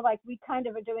 So like we kind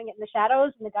of are doing it in the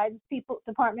shadows, and the guidance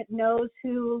department knows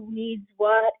who needs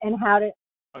what and how to.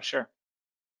 Oh, sure.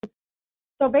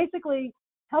 So basically,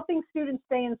 helping students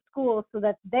stay in school so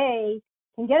that they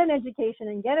can get an education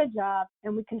and get a job,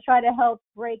 and we can try to help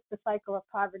break the cycle of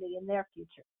poverty in their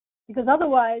future. Because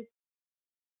otherwise,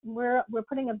 we're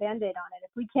putting a Band-Aid on it.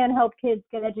 If we can't help kids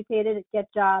get educated,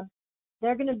 get jobs,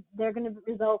 they're gonna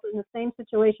result in the same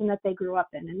situation that they grew up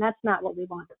in, and that's not what we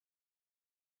want.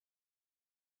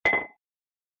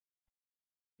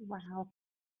 Wow.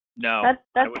 No.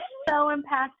 That's so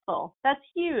impactful. That's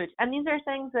huge. And these are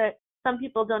things that some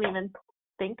people don't even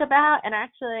think about. And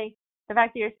actually, the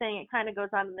fact that you're saying it kind of goes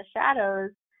on in the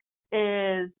shadows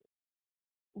is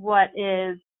what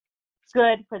is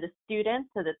good for the students,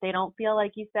 so that they don't feel,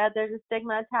 like you said, there's a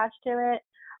stigma attached to it.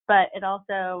 But it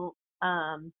also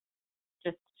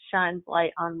just shines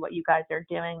light on what you guys are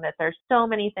doing, that there's so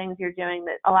many things you're doing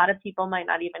that a lot of people might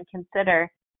not even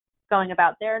consider going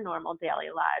about their normal daily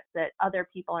lives, that other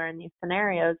people are in these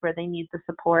scenarios where they need the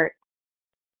support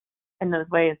in those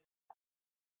ways.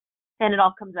 And it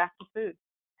all comes back to food,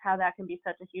 how that can be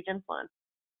such a huge influence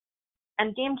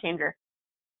and game changer.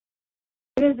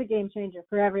 It is a game changer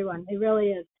for everyone. It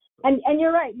really is. And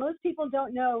you're right. Most people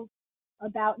don't know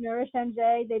about Nourish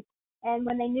NJ. And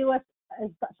when they knew us,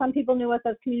 some people knew us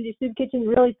as Community Soup Kitchen,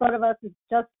 really thought of us as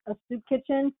just a soup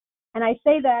kitchen. And I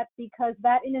say that because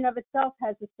that in and of itself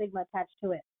has a stigma attached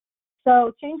to it.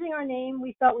 So changing our name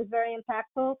we felt was very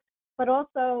impactful, but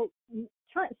also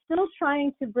still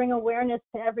trying to bring awareness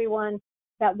to everyone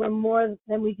that we're more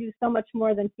than, we do so much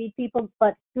more than feed people,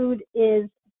 but food is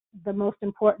the most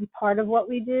important part of what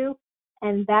we do.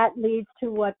 And that leads to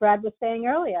what Brad was saying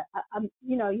earlier.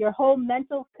 Your whole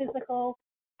mental, physical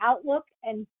outlook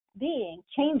and being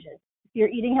changes if you're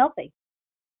eating healthy.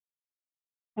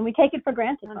 And we take it for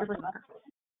granted. 100%.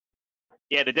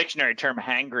 Yeah, the dictionary term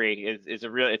 "hangry" is a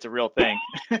real thing. It is a real thing.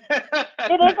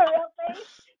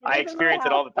 I experience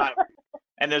it all the time.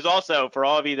 And there's also, for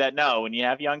all of you that know, when you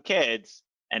have young kids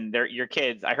and they're your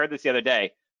kids, I heard this the other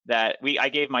day that I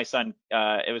gave my son,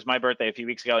 it was my birthday a few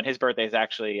weeks ago, and his birthday is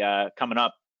actually coming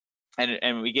up,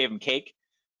 and we gave him cake.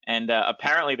 And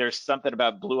apparently there's something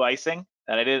about blue icing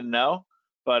that I didn't know,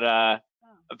 but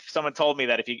someone told me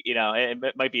that if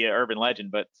it might be an urban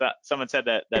legend, but someone said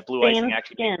that blue icing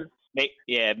actually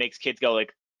makes kids go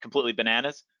like completely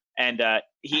bananas. And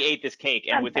he ate this cake,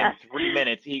 and within 3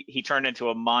 minutes, he turned into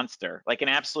a monster, like an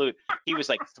absolute. He was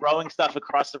like throwing stuff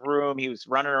across the room. He was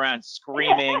running around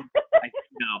screaming, but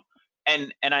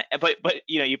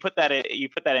you put that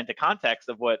into context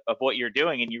of what you're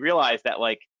doing, and you realize that,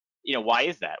 like, why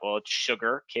is that? Well, it's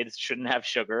sugar. Kids shouldn't have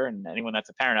sugar, and anyone that's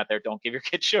a parent out there, don't give your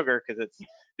kids sugar, because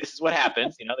this is what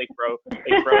happens. They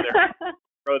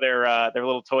throw their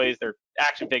little toys, their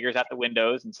action figures, out the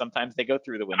windows, and sometimes they go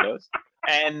through the windows.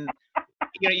 And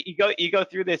you go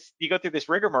through this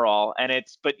rigmarole, and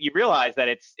but you realize that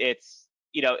it's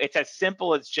as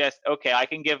simple as just, okay, I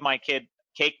can give my kid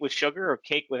cake with sugar or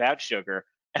cake without sugar,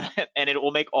 and it will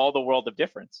make all the world of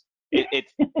difference.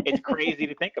 It's crazy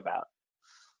to think about.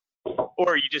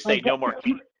 Or you just say no more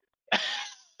cake.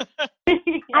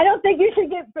 I don't think you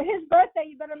should for his birthday.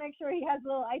 You better make sure he has a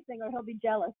little icing, or he'll be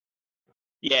jealous.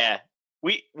 Yeah,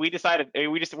 we decided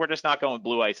we're just not going with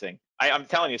blue icing. I'm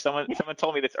telling you, someone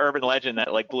told me this urban legend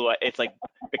that, like, it's like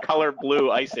the color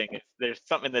blue icing. There's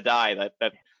something in the dye that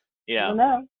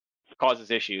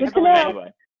causes issues.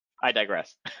 Anyway, I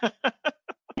digress.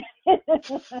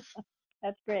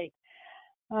 That's great.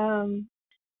 What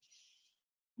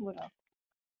else?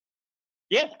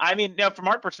 Yeah, I mean, from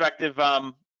our perspective,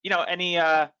 any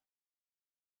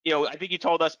I think you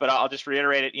told us, but I'll just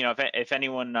reiterate it. If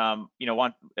anyone,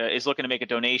 is looking to make a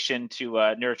donation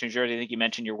to Nourish New Jersey, I think you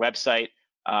mentioned your website.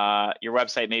 Your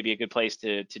website may be a good place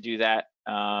to do that.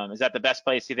 Is that the best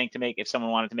place, you think, to make, if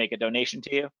someone wanted to make a donation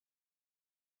to you?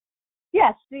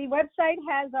 Yes, the website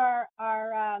has our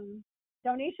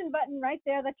donation button right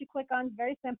there that you click on. It's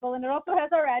very simple, and it also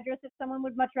has our address. If someone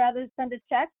would much rather send a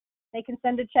check, they can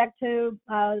send a check to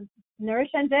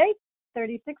Nourish NJ,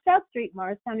 36 South Street,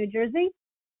 Morristown, New Jersey.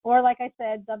 Or, like I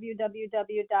said,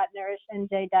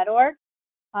 www.nourishnj.org.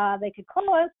 They could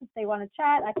call us if they want to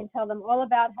chat. I can tell them all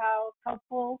about how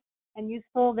helpful and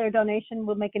useful their donation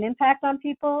will make an impact on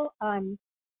people. And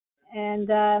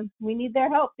we need their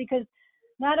help, because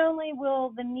not only will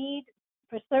the need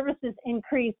for services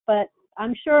increase, but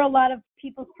I'm sure a lot of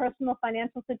people's personal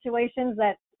financial situations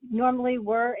that normally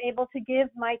were able to give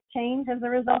might change as a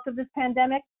result of this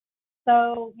pandemic.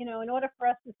 So, in order for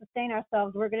us to sustain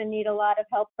ourselves, we're going to need a lot of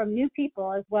help from new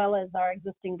people as well as our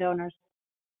existing donors,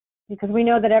 because we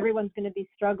know that everyone's going to be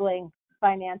struggling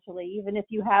financially, even if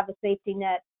you have a safety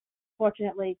net,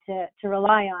 fortunately, to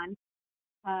rely on.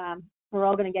 We're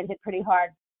all going to get hit pretty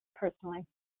hard personally.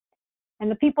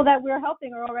 And the people that we're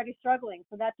helping are already struggling.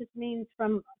 So that just means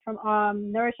from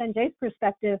Nourish NJ's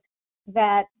perspective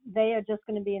that they are just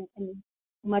going to be in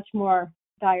much more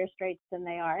dire straits than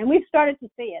they are. And we've started to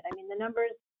see it. I mean, the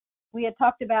numbers, we had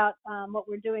talked about what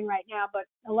we're doing right now, but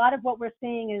a lot of what we're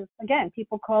seeing is, again,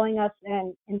 people calling us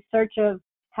and in search of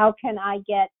how can I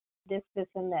get this,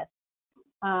 and this.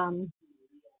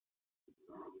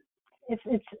 It's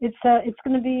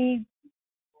going to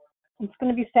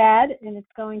be sad, and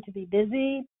it's going to be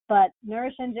busy, but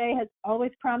Nourish NJ has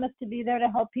always promised to be there to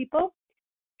help people,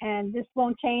 and this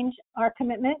won't change our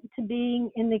commitment to being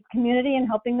in the community and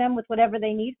helping them with whatever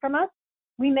they need from us.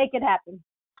 We make it happen.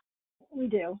 We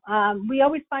do. We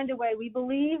always find a way. We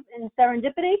believe in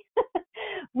serendipity.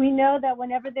 We know that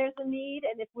whenever there's a need,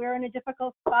 and if we're in a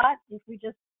difficult spot, if we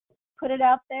just put it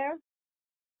out there,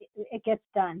 it gets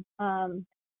done.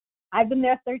 I've been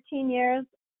there 13 years.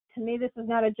 To me, this is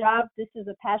not a job. This is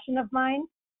a passion of mine.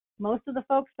 Most of the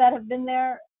folks that have been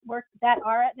there, that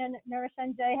are at Nourish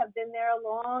NJ, have been there a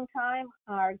long time.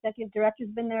 Our executive director's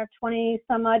been there 20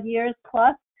 some odd years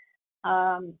plus.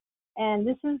 And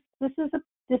this is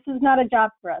not a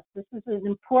job for us. This is an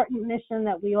important mission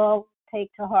that we all take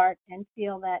to heart and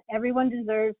feel that everyone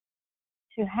deserves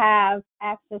to have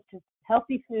access to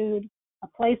healthy food, a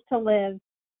place to live,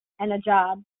 and a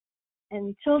job,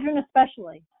 and children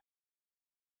especially.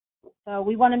 So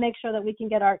we want to make sure that we can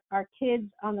get our kids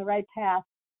on the right path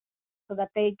so that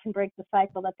they can break the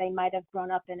cycle that they might have grown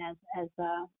up in as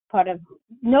part of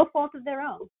no fault of their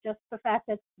own, just the fact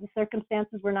that the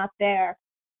circumstances were not there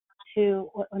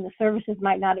when the services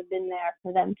might not have been there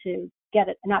for them to get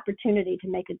an opportunity to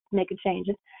make a change.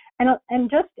 And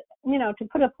just, to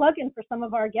put a plug in for some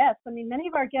of our guests, I mean, many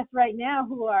of our guests right now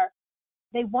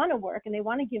they want to work and they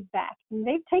want to give back. And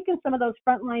they've taken some of those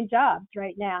frontline jobs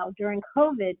right now during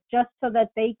COVID just so that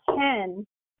they can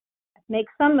make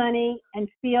some money and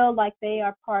feel like they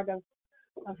are part of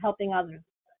helping others.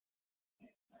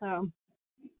 So.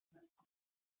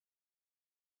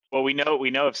 Well, we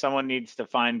know if someone needs to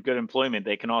find good employment,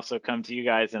 they can also come to you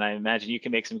guys, and I imagine you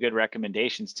can make some good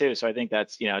recommendations too. So I think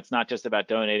that's, it's not just about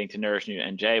donating to Nourish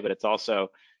NJ, but it's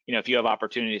also, if you have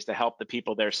opportunities to help the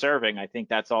people they're serving, I think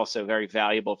that's also very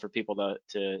valuable for people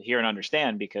to hear and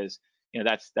understand, because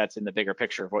that's in the bigger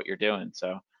picture of what you're doing.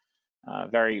 So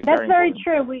that's very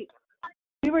true. We've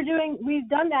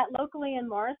done that locally in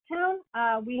Morristown.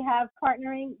 We have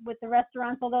partnering with the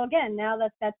restaurants, although again, now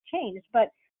that's changed, but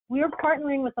we're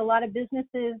partnering with a lot of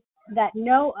businesses that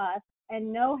know us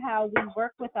and know how we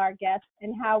work with our guests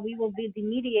and how we will be the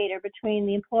mediator between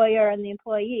the employer and the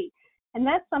employee. And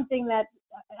that's something that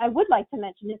I would like to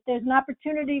mention. If there's an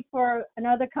opportunity for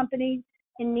another company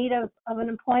in need of an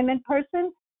employment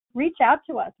person, reach out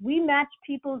to us. We match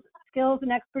people's skills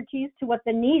and expertise to what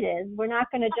the need is. We're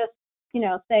not going to just,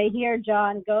 say, here,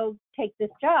 John, go take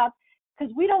this job,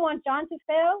 because we don't want John to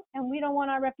fail, and we don't want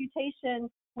our reputation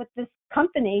with this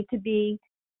company to be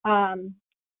tarnished,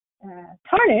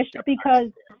 because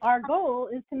our goal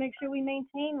is to make sure we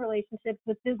maintain relationships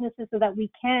with businesses so that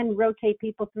we can rotate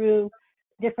people through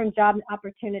different job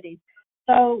opportunities.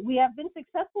 So we have been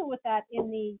successful with that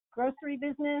in the grocery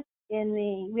business.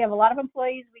 We have a lot of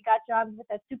employees. We got jobs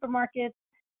at supermarkets,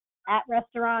 at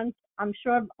restaurants. I'm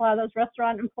sure a lot of those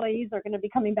restaurant employees are going to be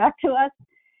coming back to us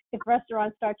if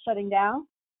restaurants start shutting down.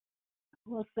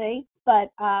 We'll see. But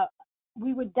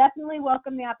we would definitely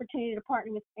welcome the opportunity to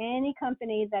partner with any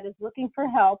company that is looking for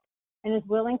help and is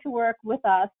willing to work with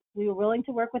us. We are willing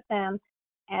to work with them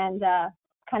and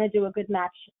kind of do a good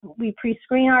match. We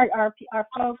pre-screen our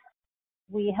folks.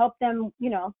 We help them,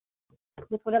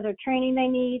 with whatever training they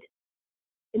need,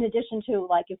 in addition to,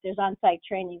 like, if there's on-site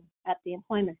training at the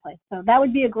employment place. So that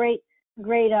would be a great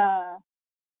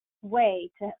way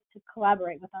to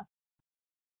collaborate with us.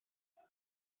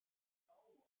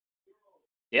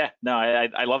 Yeah, no,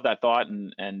 I love that thought,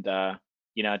 and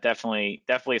definitely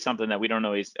something that we don't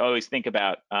always think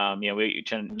about. We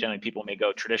generally, people may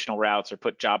go traditional routes or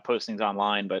put job postings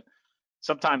online, but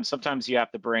sometimes you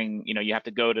have to bring, you have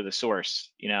to go to the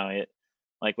source.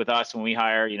 Like with us, when we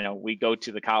hire, we go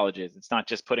to the colleges. It's not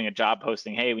just putting a job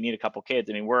posting, hey, we need a couple kids.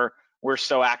 I mean, we're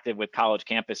so active with college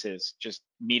campuses, just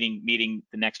meeting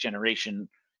the next generation,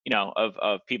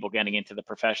 of people getting into the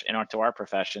profession and onto our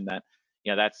profession, that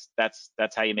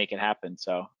that's how you make it happen.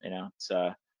 So it's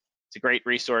a great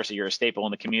resource. You're a staple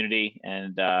in the community,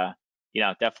 and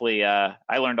definitely I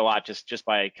learned a lot just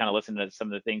by kind of listening to some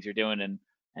of the things you're doing, and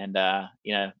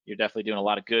you're definitely doing a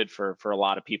lot of good for a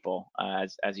lot of people,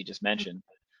 as you just mentioned.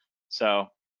 So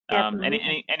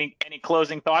any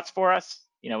closing thoughts for us?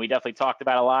 We definitely talked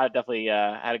about a lot. Definitely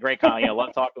had a great call.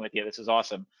 Love talking with you. This is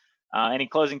awesome. Any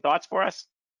closing thoughts for us?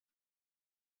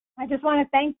 I just want to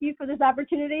thank you for this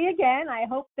opportunity again. I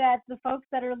hope that the folks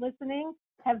that are listening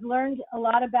have learned a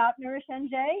lot about Nourish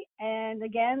NJ. And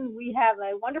again, we have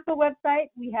a wonderful website.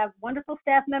 We have wonderful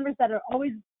staff members that are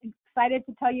always excited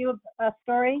to tell you a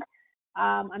story.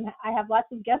 I have lots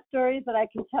of guest stories that I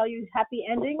can tell you happy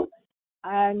endings.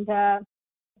 And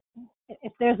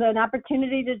if there's an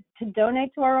opportunity to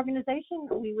donate to our organization,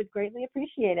 we would greatly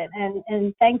appreciate it.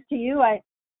 And thanks to you,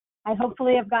 I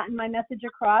hopefully have gotten my message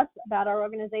across about our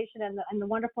organization and the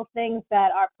wonderful things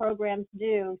that our programs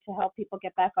do to help people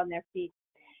get back on their feet.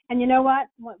 And you know what?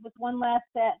 With one last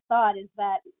thought is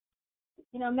that,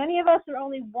 many of us are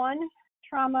only one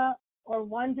trauma or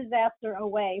one disaster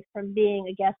away from being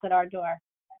a guest at our door.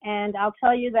 And I'll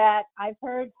tell you that I've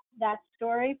heard that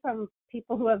story from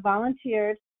people who have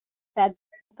volunteered that,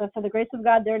 for the grace of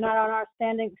God, they're not on our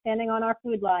standing on our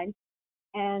food line.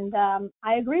 And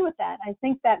I agree with that. I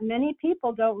think that many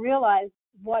people don't realize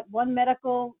what one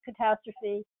medical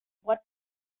catastrophe, what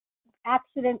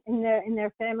accident in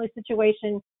their family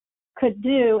situation could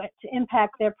do to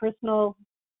impact their personal,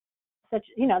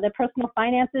 their personal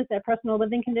finances, their personal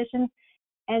living conditions.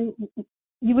 And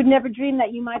you would never dream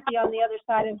that you might be on the other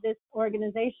side of this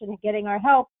organization getting our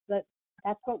help. But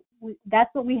that's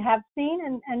what we have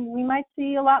seen, and we might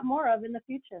see a lot more of in the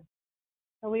future.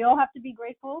 So we all have to be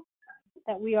grateful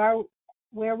that we are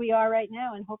where we are right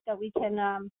now, and hope that we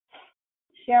can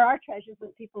share our treasures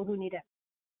with people who need it.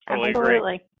 Totally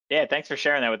Absolutely. agree. Yeah, thanks for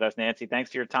sharing that with us, Nancy.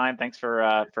 Thanks for your time. Thanks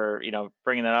for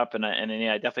bringing that up. And I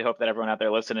definitely hope that everyone out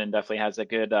there listening definitely has a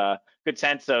good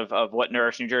sense of what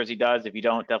Nourish New Jersey does. If you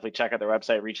don't, definitely check out their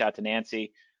website, reach out to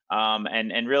Nancy,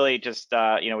 and really just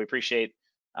we appreciate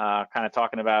kind of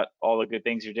talking about all the good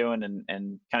things you're doing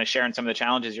and kind of sharing some of the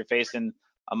challenges you're facing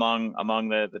among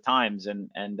the times.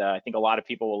 And I think a lot of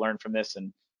people will learn from this,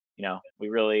 and we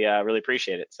really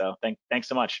appreciate it. So thanks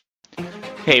so much.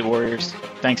 Hey Warriors,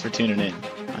 thanks for tuning in.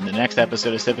 On the next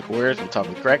episode of Civic Warriors, we'll talk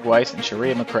with Greg Weiss and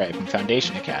Sharia McCrae from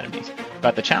Foundation Academies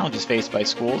about the challenges faced by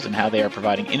schools and how they are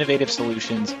providing innovative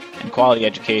solutions and quality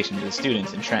education to the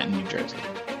students in Trenton, New Jersey.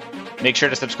 Make sure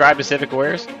to subscribe to Civic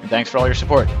Warriors, and thanks for all your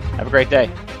support. Have a great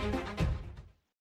day.